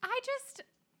tactics? I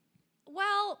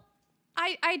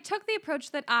took the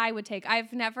approach that I would take.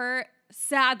 I've never,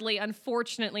 sadly,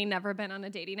 unfortunately, never been on a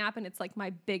dating app, and it's my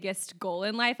biggest goal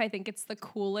in life. I think it's the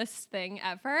coolest thing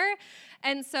ever.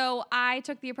 And so I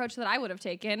took the approach that I would have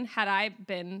taken had I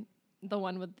been the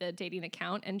one with the dating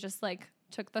account and just like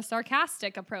took the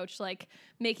sarcastic approach, like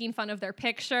making fun of their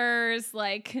pictures,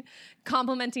 like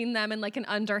complimenting them in like an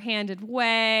underhanded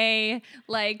way,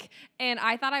 like, and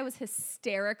I thought I was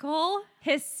hysterical.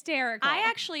 I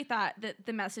actually thought that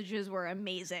the messages were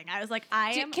amazing. I was like,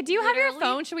 do you have your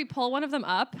phone? Should we pull one of them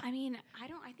up? I mean, I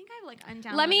think I've like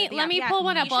undownloaded. Let me pull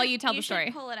one up while you tell the story.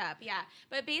 Pull it up, yeah.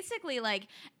 But basically, like,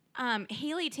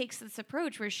 Haley takes this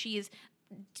approach where she's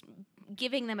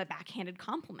giving them a backhanded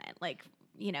compliment, like.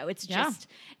 You know, it's just,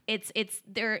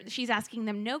 she's asking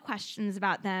them no questions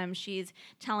about them. She's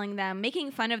telling them,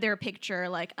 making fun of their picture,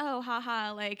 like, oh,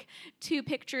 haha, like 2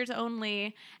 pictures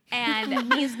only.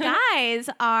 And these guys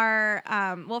are,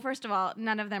 well, first of all,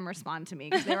 none of them respond to me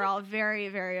because they're all very,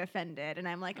 very offended. And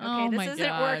I'm like, okay, this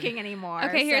isn't working anymore.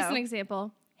 Okay, here's an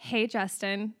example. Hey,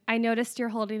 Justin, I noticed you're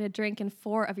holding a drink in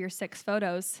 4 of your 6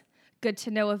 photos. Good to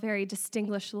know a very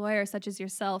distinguished lawyer such as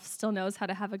yourself still knows how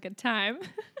to have a good time.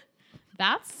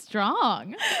 That's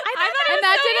strong.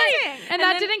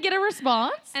 That didn't get a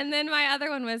response. And then my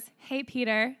other one was, hey,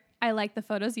 Peter, I like the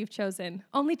photos you've chosen.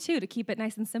 Only 2 to keep it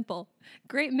nice and simple.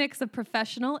 Great mix of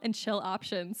professional and chill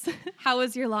options. How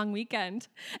was your long weekend?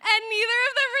 And neither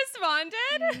of them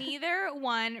responded. Neither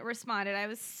one responded. I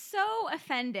was so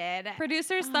offended.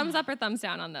 Producers, thumbs up or thumbs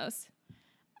down on those?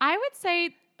 I would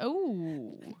say,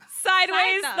 oh.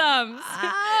 Sideways thumbs.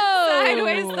 Oh.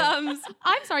 Sideways thumbs.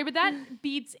 I'm sorry, but that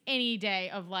beats any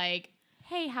day of like,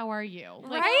 hey, how are you?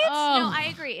 Like, right? Oh. No, I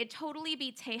agree. It totally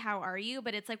beats hey, how are you?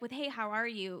 But it's like with hey, how are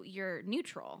you? You're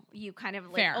neutral. You kind of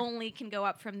like only can go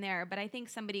up from there. But I think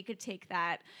somebody could take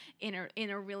that in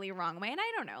a really wrong way. And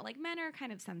I don't know, like men are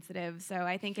kind of sensitive. So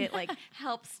I think it like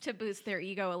helps to boost their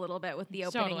ego a little bit with the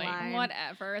opening line.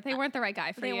 Whatever. They weren't the right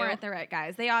guy for you. They weren't the right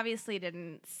guys. They obviously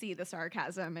didn't see the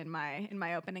sarcasm in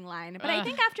my opening line. But I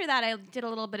think after that I did a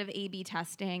little bit of A/B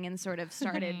testing and sort of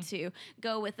started to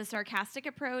go with the sarcastic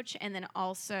approach and then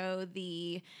also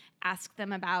the ask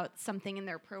them about something in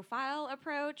their profile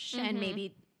approach and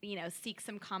maybe, you know, seek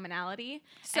some commonality.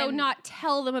 So and not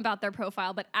tell them about their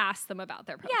profile, but ask them about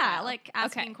their profile. Yeah, like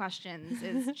asking questions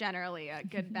is generally a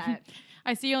good bet.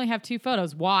 I see you only have 2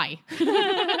 photos. Why?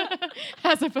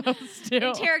 As opposed to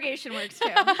interrogation works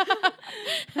too.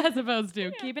 As opposed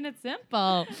to keeping it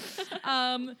simple.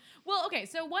 Well, okay.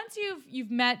 So once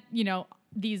you've met, you know,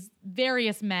 these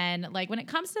various men, like when it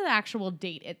comes to the actual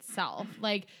date itself,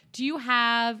 like do you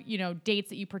have, you know, dates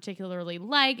that you particularly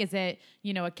like? Is it,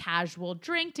 you know, a casual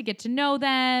drink to get to know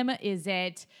them? Is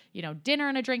it, you know, dinner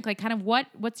and a drink? Like kind of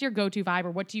what's your go-to vibe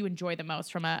or what do you enjoy the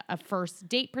most from a first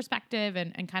date perspective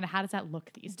and kind of how does that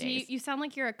look these days? You sound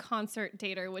like you're a concert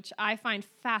dater, which I find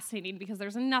fascinating because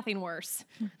there's nothing worse.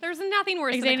 There's nothing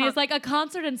worse than it's like a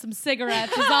concert and some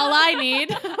cigarettes is all I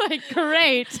need. Like,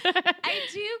 great. I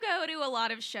do go to a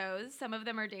lot of shows. Some of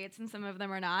them are dates and some of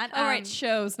them are not. Oh, right.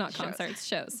 Shows, not concerts.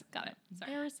 Shows. Got it.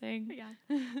 Sorry. Embarrassing.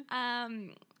 Yeah.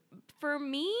 For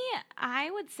me,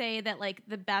 I would say that like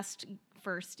the best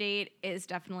first date is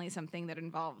definitely something that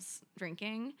involves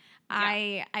drinking.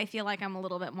 Yeah. I feel like I'm a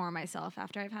little bit more myself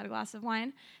after I've had a glass of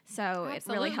wine. So It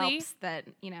really helps that,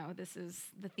 you know, this is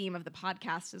the theme of the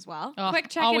podcast as well. Oh, quick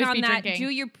check-in on that. Drinking.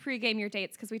 Do you pregame your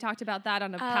dates? Because we talked about that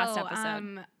on a past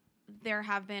episode. There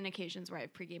have been occasions where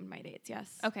I've pregamed my dates,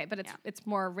 yes. Okay, but it's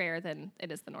more rare than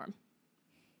it is the norm.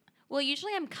 Well,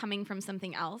 usually I'm coming from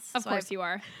something else. Of course you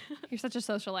are. You're such a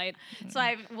socialite. So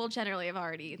I will generally have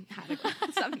already had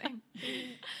something.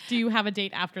 Do you have a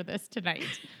date after this tonight?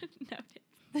 No.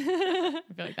 I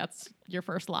feel like that's your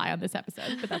first lie on this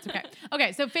episode, but that's okay.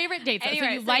 Okay, so favorite dates. Anyway,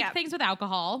 so you like things with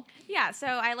alcohol. Yeah, so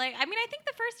I think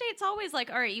the first date's always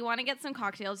like, all right, you want to get some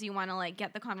cocktails, you want to like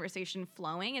get the conversation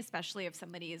flowing, especially if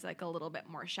somebody is like a little bit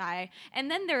more shy.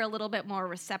 And then they're a little bit more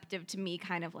receptive to me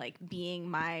kind of like being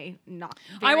my not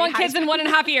very I want kids in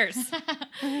 1.5 years.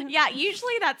 Yeah,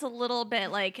 usually that's a little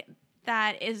bit like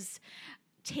that is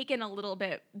taken a little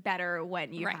bit better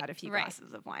when you've had a few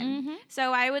glasses of wine. Mm-hmm.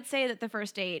 So I would say that the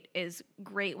first date is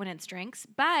great when it's drinks.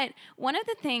 But one of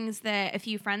the things that a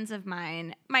few friends of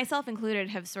mine, myself included,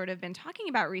 have sort of been talking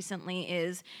about recently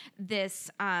is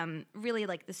this really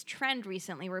like this trend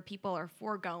recently where people are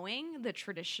foregoing the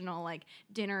traditional like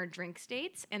dinner drinks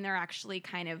dates and they're actually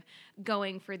kind of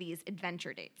going for these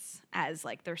adventure dates as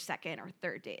like their second or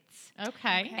third dates.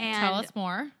 Okay. Tell us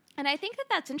more. And I think that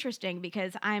that's interesting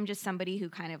because I'm just somebody who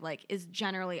kind of like is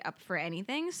generally up for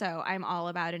anything. So I'm all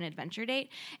about an adventure date.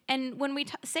 And when we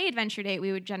say adventure date,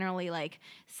 we would generally like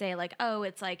say like, oh,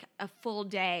 it's like a full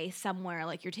day somewhere,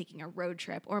 like you're taking a road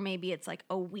trip, or maybe it's like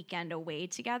a weekend away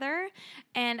together.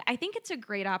 And I think it's a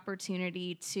great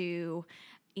opportunity to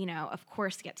you know, of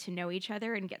course, get to know each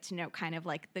other and get to know kind of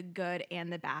like the good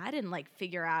and the bad and like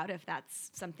figure out if that's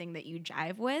something that you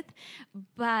jive with.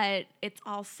 But it's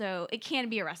also, it can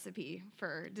be a recipe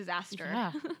for disaster.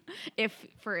 Yeah. If,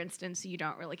 for instance, you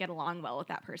don't really get along well with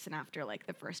that person after like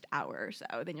the first hour or so,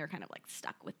 then you're kind of like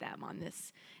stuck with them on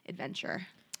this adventure.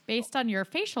 Based on your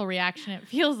facial reaction, it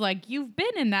feels like you've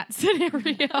been in that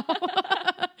scenario.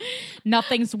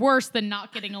 Nothing's worse than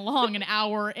not getting along an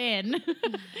hour in.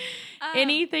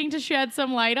 Anything to shed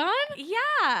some light on?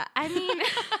 Yeah, I mean,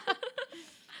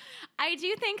 I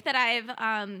do think that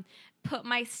I've put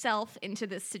myself into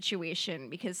this situation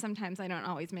because sometimes I don't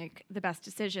always make the best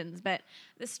decisions. But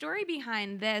the story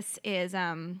behind this is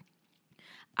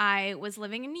I was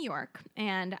living in New York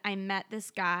and I met this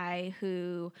guy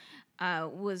who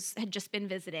had just been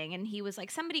visiting, and he was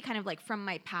like somebody kind of like from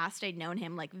my past. I'd known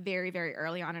him like very, very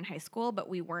early on in high school, but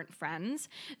we weren't friends.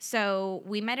 So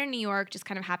we met in New York, just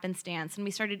kind of happenstance, and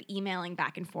we started emailing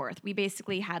back and forth. We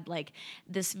basically had like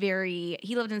this he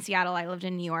lived in Seattle, I lived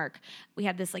in New York. We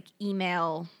had this like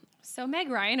email. So Meg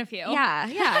Ryan of you. Yeah.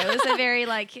 It was a very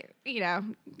like, you know,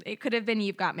 it could have been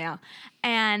You've Got Mail.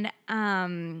 And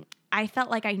I felt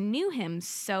like I knew him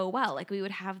so well. Like we would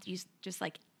have these just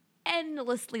like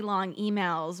endlessly long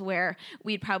emails where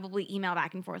we'd probably email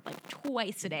back and forth like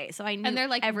twice a day. So I knew And they're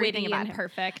like everything witty about and him.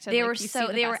 perfect. And They like, were you see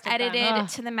the they were best of them. edited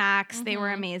to the max. They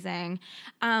were amazing.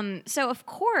 So of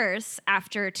course,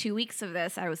 after 2 weeks of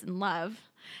this, I was in love.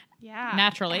 Yeah.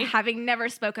 Naturally. Having never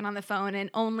spoken on the phone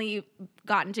and only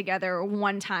gotten together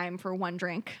one time for one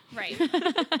drink. Right.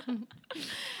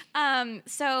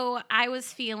 So I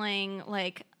was feeling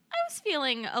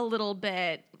a little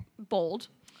bit bold.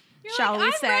 Shall we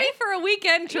I'm say? ready for a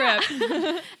weekend trip.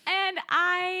 And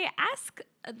I asked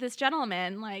this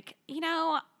gentleman, like, you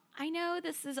know, I know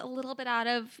this is a little bit out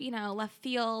of, you know, left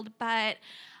field, but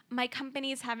my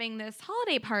company's having this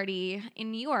holiday party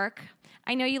in New York.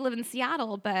 I know you live in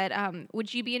Seattle, but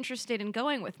would you be interested in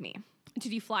going with me?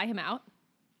 Did you fly him out?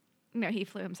 No, he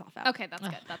flew himself out. Okay, that's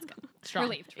good. That's good. Strong.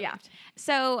 Relieved. Yeah.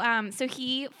 So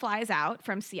he flies out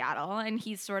from Seattle and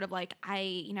he's sort of like,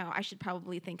 I should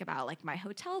probably think about like my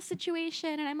hotel situation.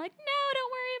 And I'm like, no,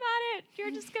 don't worry about it.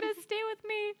 You're just going to stay with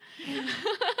me.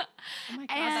 Oh my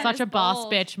God. And- that Such is a boss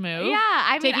bold. bitch move. Yeah.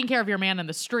 I mean, Taking care of your man in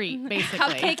the street, basically.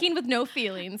 Cupcaking with no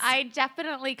feelings. I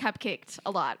definitely cupcaked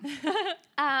a lot.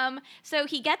 So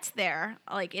he gets there,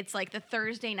 like it's like the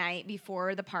Thursday night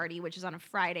before the party, which is on a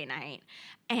Friday night.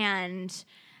 And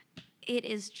it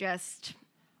is just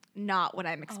not what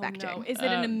I'm expecting. Oh, no. Is it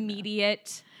an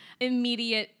immediate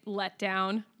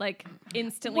letdown? Like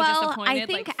instantly Well, disappointed? I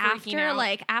think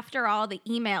like after all the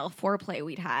email foreplay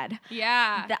we'd had,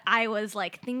 yeah. that I was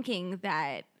like thinking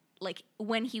that like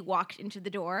when he walked into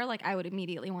the door, like I would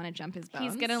immediately want to jump his bones.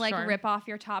 He's gonna like Sure. rip off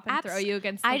your top and throw you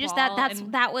against the I just wall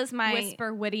and that was my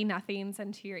whisper witty nothings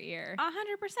into your ear. 100%.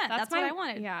 That's what I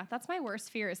wanted. Yeah, that's my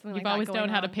worst fear. Is something You've like always that known going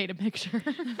how to wrong. paint a picture.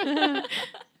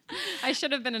 I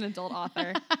should have been an adult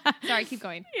author. Sorry, keep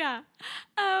going. Yeah.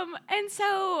 And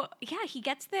so, yeah, he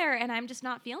gets there and I'm just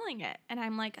not feeling it. And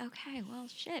I'm like, okay, well,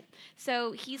 shit.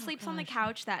 So he sleeps on the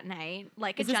couch that night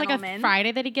like Is a this like gentleman. a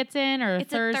Friday that he gets in or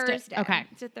It's Thursday? a Thursday. Okay.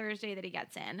 It's a Thursday that he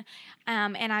gets in.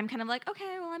 And I'm kind of like,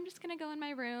 okay, well, I'm just going to go in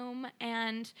my room.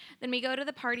 And then we go to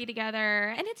the party together.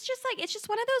 And it's just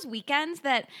one of those weekends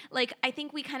that, like, I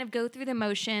think we kind of go through the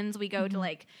motions. We go to,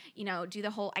 like, you know, do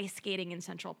the whole ice skating in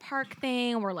Central Park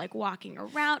thing. We're, like, walking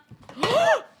around.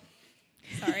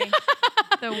 Sorry.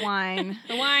 The wine.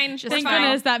 The wine. Just Thank fine.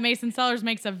 goodness that Mason Cellars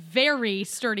makes a very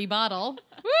sturdy bottle.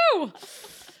 Woo!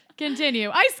 Continue.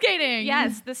 Ice skating.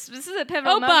 Yes, this is a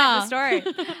pivotal Opa. moment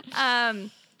in the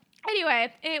story.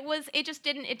 Anyway, it just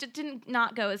didn't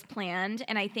not go as planned,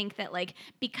 and I think that like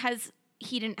because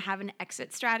he didn't have an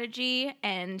exit strategy,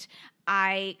 and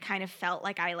I kind of felt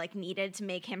like I like needed to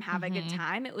make him have a good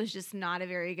time. It was just not a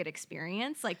very good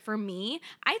experience. Like for me,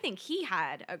 I think he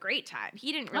had a great time.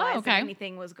 He didn't realize that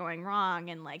anything was going wrong,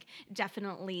 and like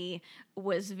definitely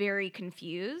was very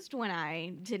confused when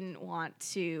I didn't want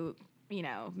to, you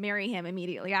know, marry him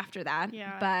immediately after that.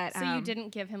 Yeah. But so you didn't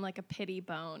give him like a pity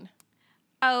bone.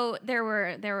 Oh, there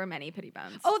were many pity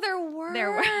bones. Oh, there were.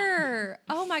 There were.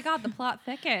 Oh my God, the plot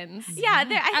thickens. yeah.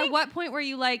 At what point were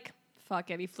you like,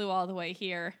 fuck it, he flew all the way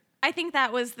here? I think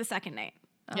that was the second night.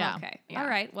 Oh, Yeah. okay. Yeah. All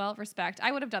right. Well, respect.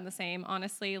 I would have done the same,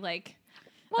 honestly. Like,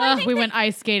 Well, I think we went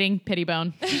ice skating, pity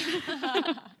bone.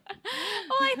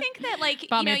 Well, I think that like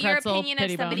Bought you me know a your pretzel, opinion of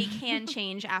pity somebody bone. can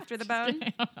change after the bone.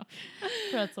 I don't know.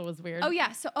 Pretzel was weird. oh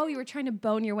yeah. So, you were trying to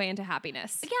bone your way into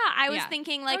happiness. Yeah, I was Yeah.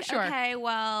 thinking like, sure. okay,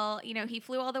 well, you know, he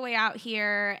flew all the way out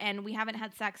here and we haven't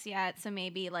had sex yet, so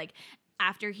maybe like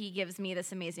after he gives me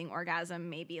this amazing orgasm,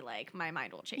 maybe like my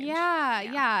mind will change.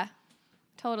 Yeah.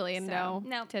 Totally. And So,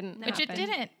 no, didn't. Which it happen.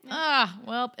 didn't.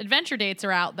 Well, adventure dates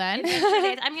are out then. Adventure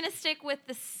dates. I'm gonna stick with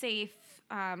the safe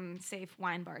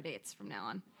wine bar dates from now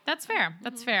on. That's fair.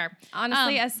 That's fair.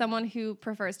 Honestly, as someone who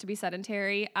prefers to be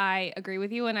sedentary, I agree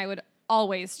with you, and I would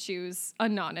always choose a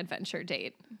non-adventure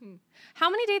date. How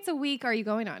many dates a week are you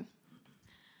going on?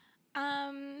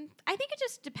 I think it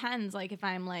just depends, like if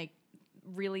I'm like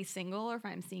really single or if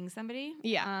I'm seeing somebody.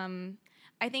 Yeah.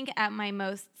 I think at my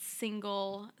most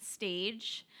single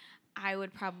stage, I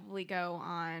would probably go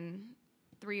on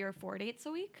 3 or 4 dates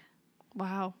a week.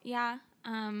 Wow. Yeah.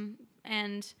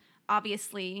 And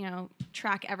obviously,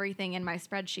 track everything in my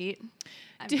spreadsheet.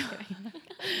 I'm just kidding.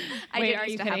 Wait, are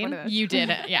you kidding? You did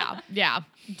it. Yeah.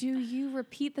 Do you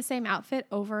repeat the same outfit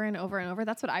over and over and over?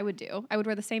 That's what I would do. I would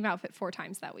wear the same outfit 4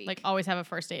 times that week. Like always have a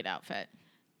first date outfit.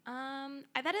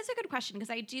 That is a good question because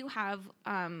I do have,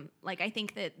 I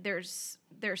think that there's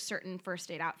certain first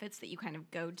date outfits that you kind of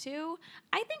go to.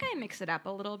 I think I mix it up a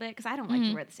little bit because I don't like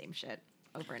to wear the same shit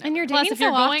over and over. and you're Plus, dating if so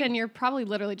you're going- often, you're probably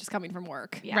literally just coming from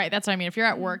work. Yeah. Right. That's what I mean. If you're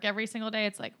at work every single day,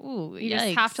 it's like, ooh, You just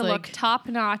have to look top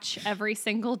notch every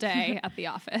single day at the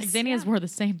office. Xenia's wore the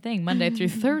same thing Monday through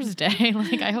Thursday.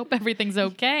 Like, I hope everything's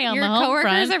okay on Your the home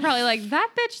coworkers front. are probably like, that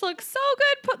bitch looks so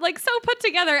good, so put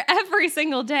together every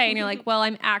single day. And you're like, well,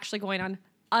 I'm actually going on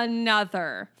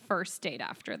another first date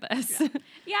after this. Yeah, and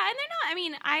they're not. I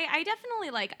mean, I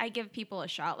definitely I give people a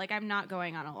shot. Like, I'm not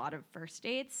going on a lot of first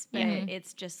dates, but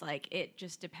it's just it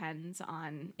just depends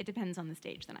on the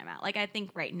stage that I'm at. Like, I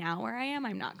think right now where I am,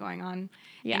 I'm not going on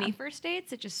any first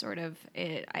dates. It just sort of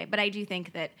but I do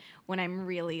think that when I'm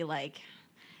really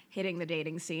hitting the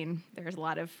dating scene, there's a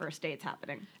lot of first dates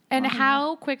happening. And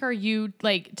how quick are you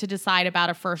to decide about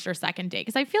a first or second date?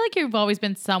 Because I feel like you've always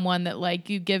been someone that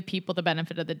you give people the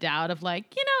benefit of the doubt of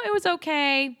it was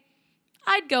okay.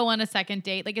 I'd go on a second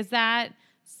date. Is that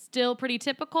still pretty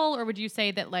typical, or would you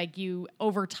say that you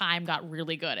over time got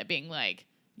really good at being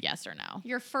yes or no?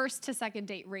 Your first to second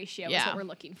date ratio is Yeah. what we're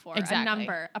looking for. Exactly. A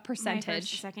number, a My first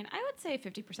percentage. to second, I would say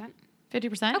 50%.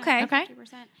 50%? Okay.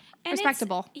 50%. And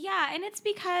Respectable. And it's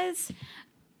because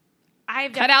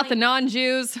I've Cut out the definitely-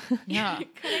 non-Jews. Yeah.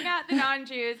 cutting out the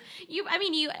non-Jews.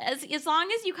 As long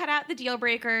as you cut out the deal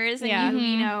breakers and Yeah.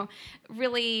 you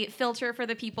really filter for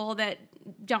the people that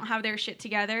don't have their shit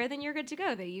together, then you're good to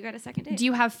go. You got a second date. Do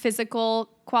you have physical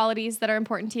qualities that are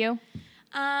important to you?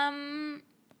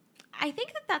 I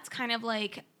think that's kind of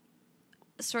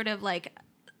sort of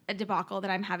a debacle that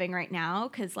I'm having right now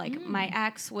because my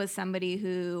ex was somebody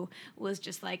who was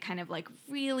just kind of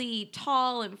really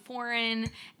tall and foreign,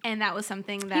 and that was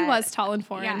something that He was tall and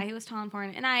foreign. Yeah, he was tall and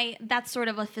foreign, and that's sort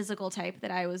of a physical type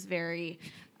that I was very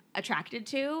attracted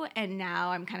to, and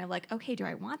now I'm kind of okay, do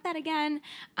I want that again?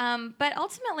 But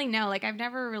ultimately, no. I've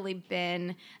never really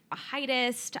been a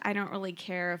heightist. I don't really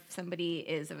care if somebody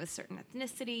is of a certain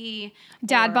ethnicity.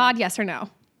 Dad or- bod, yes or no?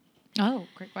 Oh,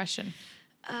 great question.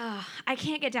 I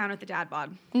can't get down with the dad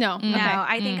bod. No. No, Okay.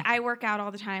 I think I work out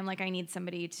all the time. I need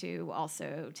somebody to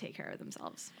also take care of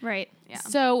themselves. Right. Yeah.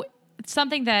 So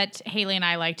something that Haley and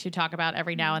I like to talk about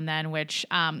every now and then, which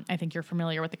I think you're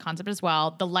familiar with the concept as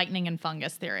well, the lightning and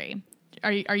fungus theory.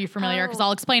 Are you familiar? Because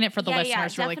I'll explain it for the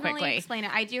listeners really quickly. Explain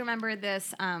it. I do remember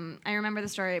this. I remember the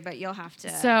story, but you'll have to.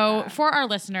 So for our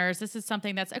listeners, this is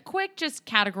something that's a quick just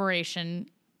categorization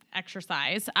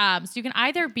exercise. So you can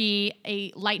either be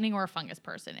a lightning or a fungus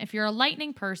person. If you're a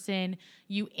lightning person,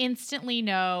 you instantly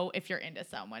know if you're into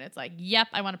someone. It's yep,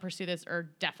 I want to pursue this, or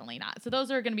definitely not. So those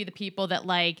are going to be the people that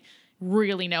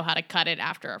really know how to cut it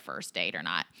after a first date or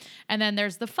not. And then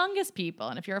there's the fungus people.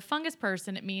 And if you're a fungus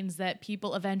person, it means that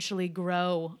people eventually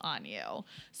grow on you.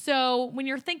 So when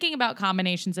you're thinking about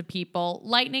combinations of people,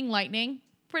 lightning,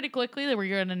 pretty quickly that we're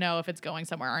going to know if it's going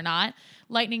somewhere or not.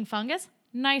 Lightning, fungus,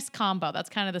 nice combo. That's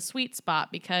kind of the sweet spot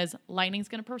because lightning's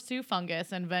going to pursue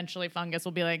fungus, and eventually fungus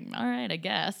will be all right, I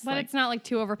guess. But it's not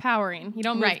too overpowering. You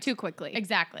don't move too quickly.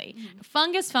 Exactly.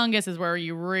 Fungus is where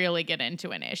you really get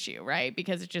into an issue, right?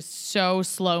 Because it's just so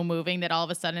slow moving that all of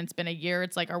a sudden it's been a year.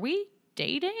 It's are we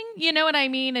dating? You know what I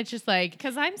mean? It's just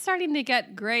Because I'm starting to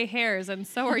get gray hairs, and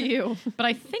so are you. but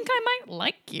I think I might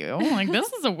like you.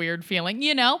 This is a weird feeling,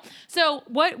 So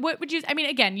what would you,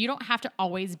 again, you don't have to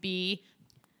always be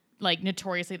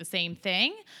notoriously the same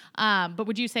thing. But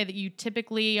would you say that you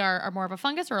typically are more of a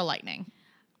fungus or a lightning?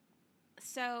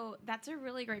 So that's a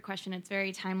really great question. It's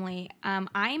very timely.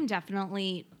 I'm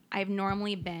definitely I've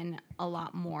normally been a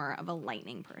lot more of a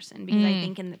lightning person because I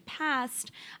think in the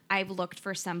past I've looked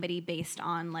for somebody based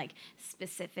on like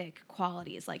specific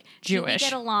qualities, like do we Jewish.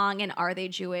 get along and are they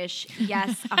Jewish?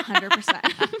 Yes,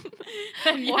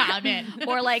 100%. Yeah, I'm in.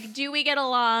 Or like, do we get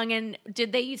along and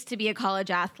did they used to be a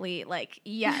college athlete? Like,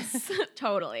 yes,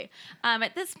 totally.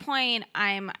 At this point,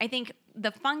 I think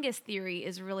the fungus theory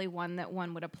is really one that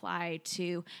one would apply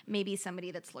to maybe somebody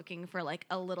that's looking for like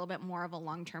a little bit more of a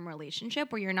long-term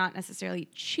relationship where you're not necessarily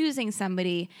choosing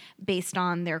somebody based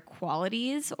on their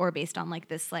qualities or based on like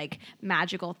this like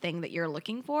magical thing that you're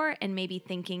looking for, and maybe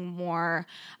thinking more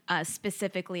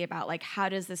specifically about like, how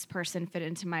does this person fit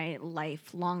into my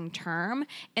life long term?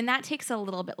 And that takes a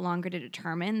little bit longer to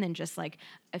determine than just like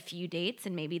a few dates,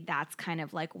 and maybe that's kind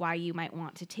of like why you might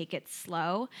want to take it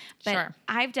slow. But Sure.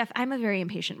 I'm a very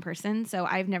impatient person, so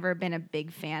I've never been a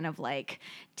big fan of like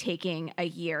taking a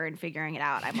year and figuring it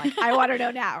out. I'm like, I want to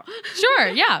know now. Sure.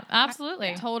 Yeah,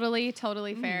 absolutely.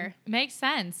 Totally fair. Makes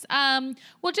sense.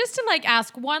 Well, just to like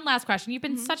ask one last question. You've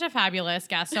been such a fabulous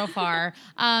guest so far.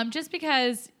 Just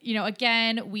because,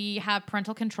 again, we have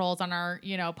parental controls on our,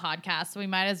 podcast, so we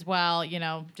might as well,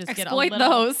 just Exploit get a little,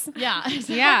 those. Yeah,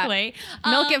 exactly.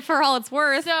 Milk it for all it's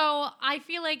worth. So I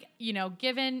feel like,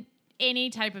 given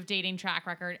any type of dating track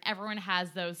record, everyone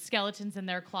has those skeletons in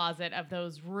their closet of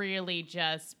those really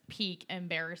just peak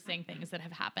embarrassing things that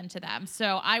have happened to them.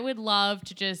 So I would love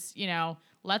to just,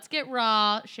 let's get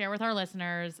raw, share with our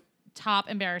listeners top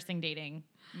embarrassing dating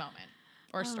moment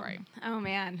or story. Oh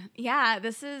man. Yeah,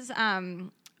 this is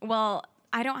well,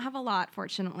 I don't have a lot,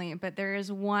 fortunately, but there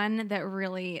is one that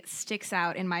really sticks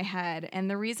out in my head. And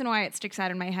the reason why it sticks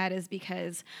out in my head is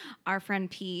because our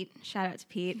friend Pete, shout out to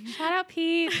Pete. Shout out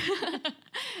Pete.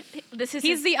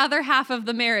 He's the other half of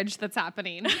the marriage that's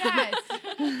happening. Yes,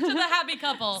 to the happy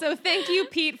couple. So thank you,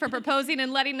 Pete, for proposing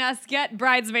and letting us get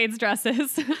bridesmaids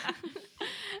dresses.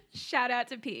 Shout out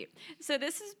to Pete. So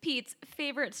this is Pete's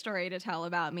favorite story to tell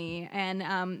about me.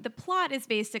 And the plot is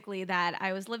basically that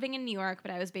I was living in New York,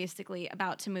 but I was basically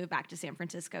about to move back to San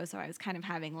Francisco. So I was kind of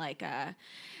having like a,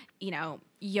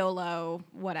 YOLO,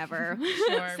 whatever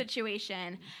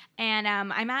situation. And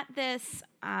I'm at this,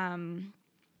 I'm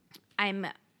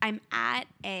at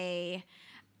a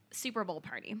Super Bowl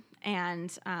party,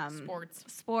 and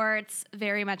sports,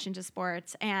 very much into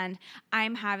sports, and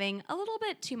I'm having a little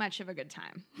bit too much of a good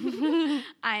time.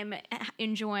 I'm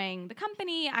enjoying the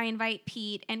company. I invite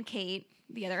Pete and Kate,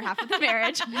 the other half of the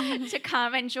marriage, to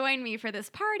come and join me for this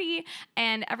party,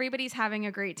 and everybody's having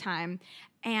a great time,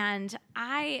 and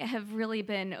I have really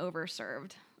been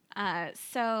overserved.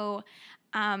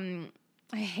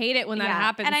 I hate it when that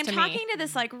happens to me. And I'm talking to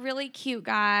this like really cute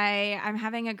guy. I'm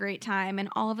having a great time. And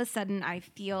all of a sudden I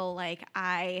feel like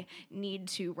I need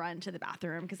to run to the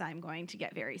bathroom because I'm going to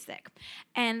get very sick.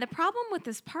 And the problem with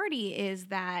this party is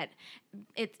that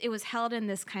it was held in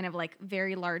this kind of like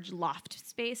very large loft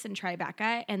space in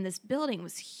Tribeca. And this building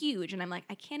was huge. And I'm like,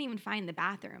 I can't even find the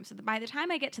bathroom. So by the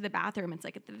time I get to the bathroom, it's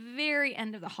like at the very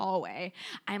end of the hallway.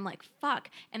 I'm like, fuck.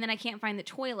 And then I can't find the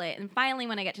toilet. And finally,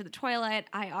 when I get to the toilet,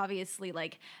 I obviously like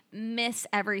miss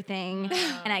everything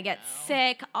and I get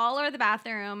sick all over the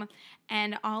bathroom,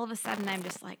 and all of a sudden I'm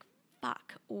just like,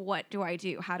 fuck, what do I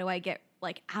do? How do I get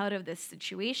like out of this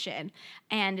situation?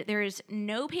 And there's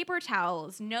no paper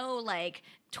towels, no like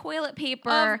toilet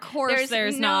paper. Of course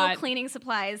there's no not cleaning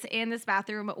supplies in this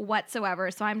bathroom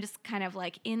whatsoever. So I'm just kind of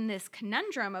like in this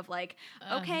conundrum of like,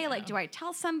 okay, like, do I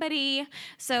tell somebody?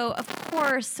 So of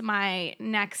course my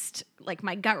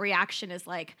gut reaction is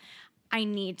like, I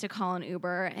need to call an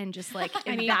Uber and just like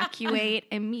evacuate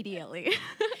immediately.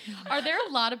 Are there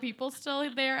a lot of people still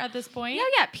there at this point?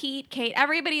 Yeah, Pete, Kate,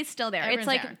 everybody's still there. Everyone's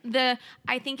it's like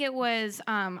I think it was,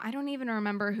 I don't even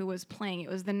remember who was playing. It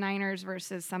was the Niners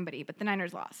versus somebody, but the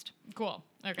Niners lost. Cool.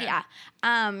 Okay. Yeah.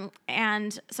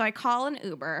 And so I call an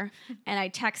Uber and I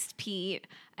text Pete.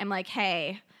 I'm like,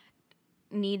 hey,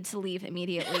 need to leave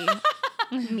immediately.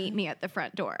 Meet me at the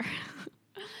front door.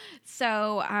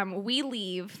 So we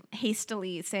leave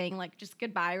hastily, saying like just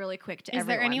goodbye really quick to everyone. Is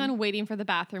there anyone waiting for the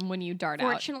bathroom when you dart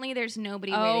out? Fortunately, there's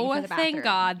nobody waiting for the bathroom. Thank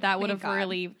God. That would have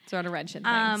really thrown a wrench in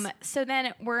things. So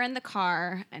then we're in the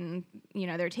car, and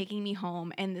they're taking me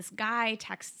home, and this guy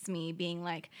texts me being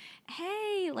like,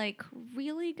 hey, like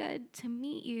really good to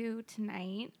meet you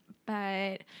tonight,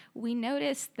 but we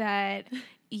noticed that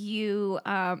you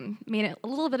made a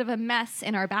little bit of a mess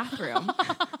in our bathroom.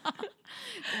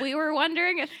 We were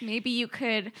wondering if maybe you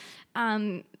could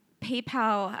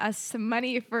PayPal us some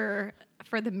money for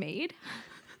the maid.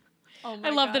 Oh my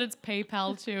I love God. that it's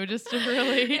PayPal too, just to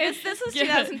really. This was Yeah.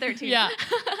 2013. Yeah.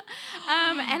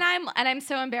 And I'm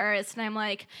so embarrassed, and I'm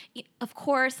like, of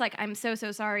course, like I'm so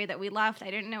sorry that we left.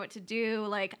 I didn't know what to do.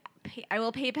 Like, I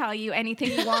will PayPal you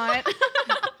anything you want.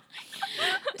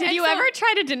 Did you ever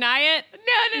try to deny it?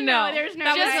 No, there's no.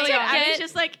 That was just really to- I awkward. was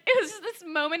just like, it was this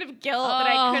moment of guilt that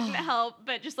I couldn't Oh. help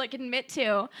but just like admit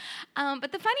to.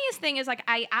 But the funniest thing is like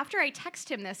after I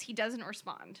text him this, he doesn't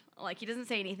respond. Like he doesn't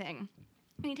say anything.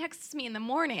 And he texts me in the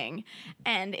morning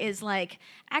and is like,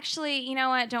 actually, you know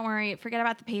what? Don't worry. Forget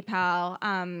about the PayPal.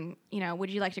 Would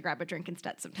you like to grab a drink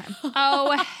instead sometime?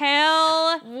 Oh,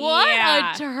 hell What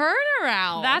yeah. a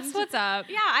turnaround! That's what's up.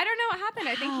 Yeah, I don't know what happened.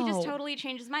 I think he just Wow. totally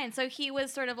changed his mind. So he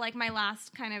was sort of like my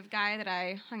last kind of guy that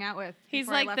I hung out with. He's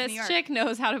before I like, left this New York. chick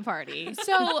knows how to party.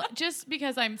 So just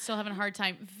because I'm still having a hard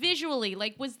time visually,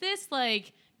 like, was this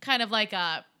like kind of like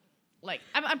a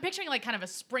I'm picturing like kind of a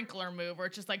sprinkler move where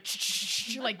it's just like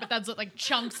but that's like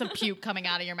chunks of puke coming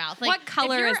out of your mouth. Like, What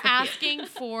color if you're is the puke? asking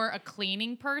for a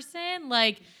cleaning person,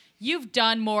 like you've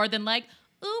done more than like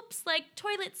oops, like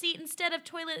toilet seat instead of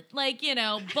toilet, like,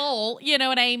 bowl, you know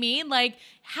what I mean? Like,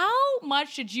 how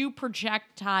much did you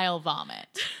projectile vomit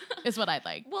is what I'd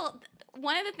like. Well,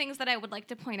 one of the things that I would like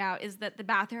to point out is that the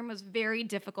bathroom was very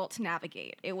difficult to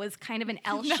navigate. It was kind of an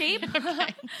L shape.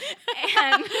 Okay.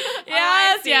 And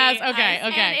Yes, okay.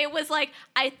 And it was like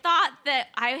I thought that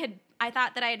I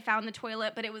had found the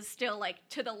toilet, but it was still like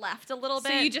to the left a little So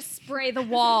bit. you just spray the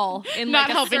wall in Not like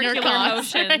a helping your circular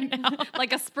cause motion, right now.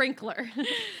 like a sprinkler.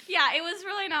 yeah, it was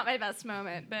really not my best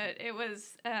moment, but it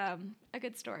was a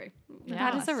good story.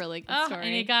 That is a really good Oh, story.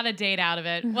 and you got a date out of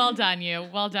it. Well done, you.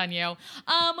 Well done, you.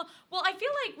 Well, I feel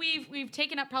like we've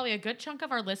taken up probably a good chunk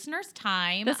of our listeners'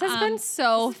 time. This has been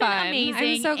so this has been fun. amazing.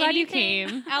 I'm so glad you Anything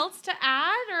came. else to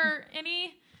add or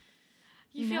any?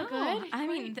 You feel No, good? I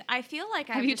mean, I feel like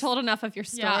Have I've you just- told enough of your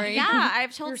Yeah. story? Yeah,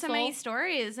 I've told Your so many soul?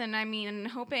 stories, and I mean,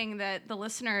 hoping that the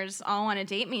listeners all want to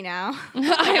date me now. Oh my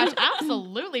gosh,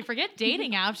 absolutely. Forget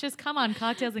dating apps. Just come on,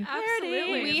 Cocktails and Clarity.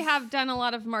 Absolutely. We have done a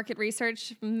lot of market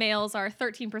research. Males are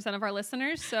 13% of our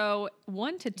listeners, so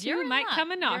 1 to 2 You're in might luck.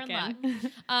 come a You're in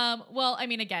knocking. Well, I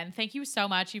mean, again, thank you so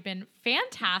much. You've been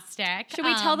fantastic. Should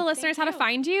we tell the listeners how to you.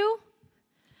 find you?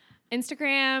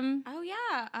 Instagram. Oh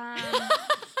yeah.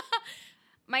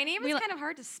 My name is kind of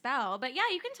hard to spell, but yeah,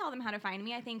 you can tell them how to find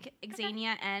me. I think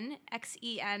Xenia N,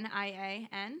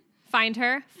 Xenian. Find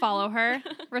her, follow her,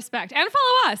 respect, and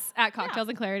follow us at Cocktails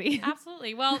and Clarity.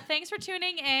 Absolutely. Well, thanks for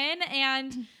tuning in.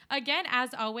 And again,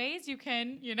 as always, you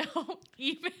can,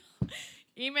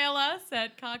 email us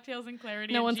at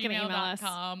cocktailsandclarity@gmail.com. No one's going to email us.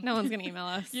 No one's going to email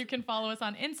us. You can follow us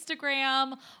on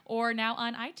Instagram or now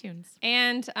on iTunes.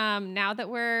 And now that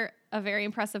we're a very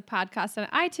impressive podcast on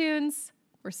iTunes,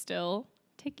 we're still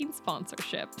taking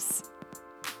sponsorships.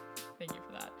 Thank you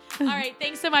for that. All right.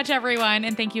 Thanks so much, everyone.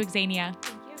 And thank you, Xenia.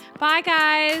 Bye,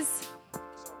 guys.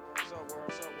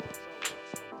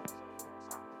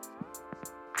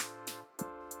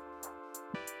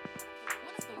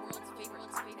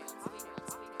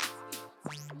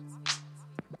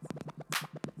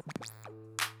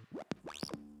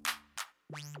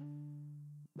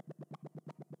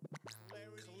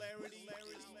 Clarity.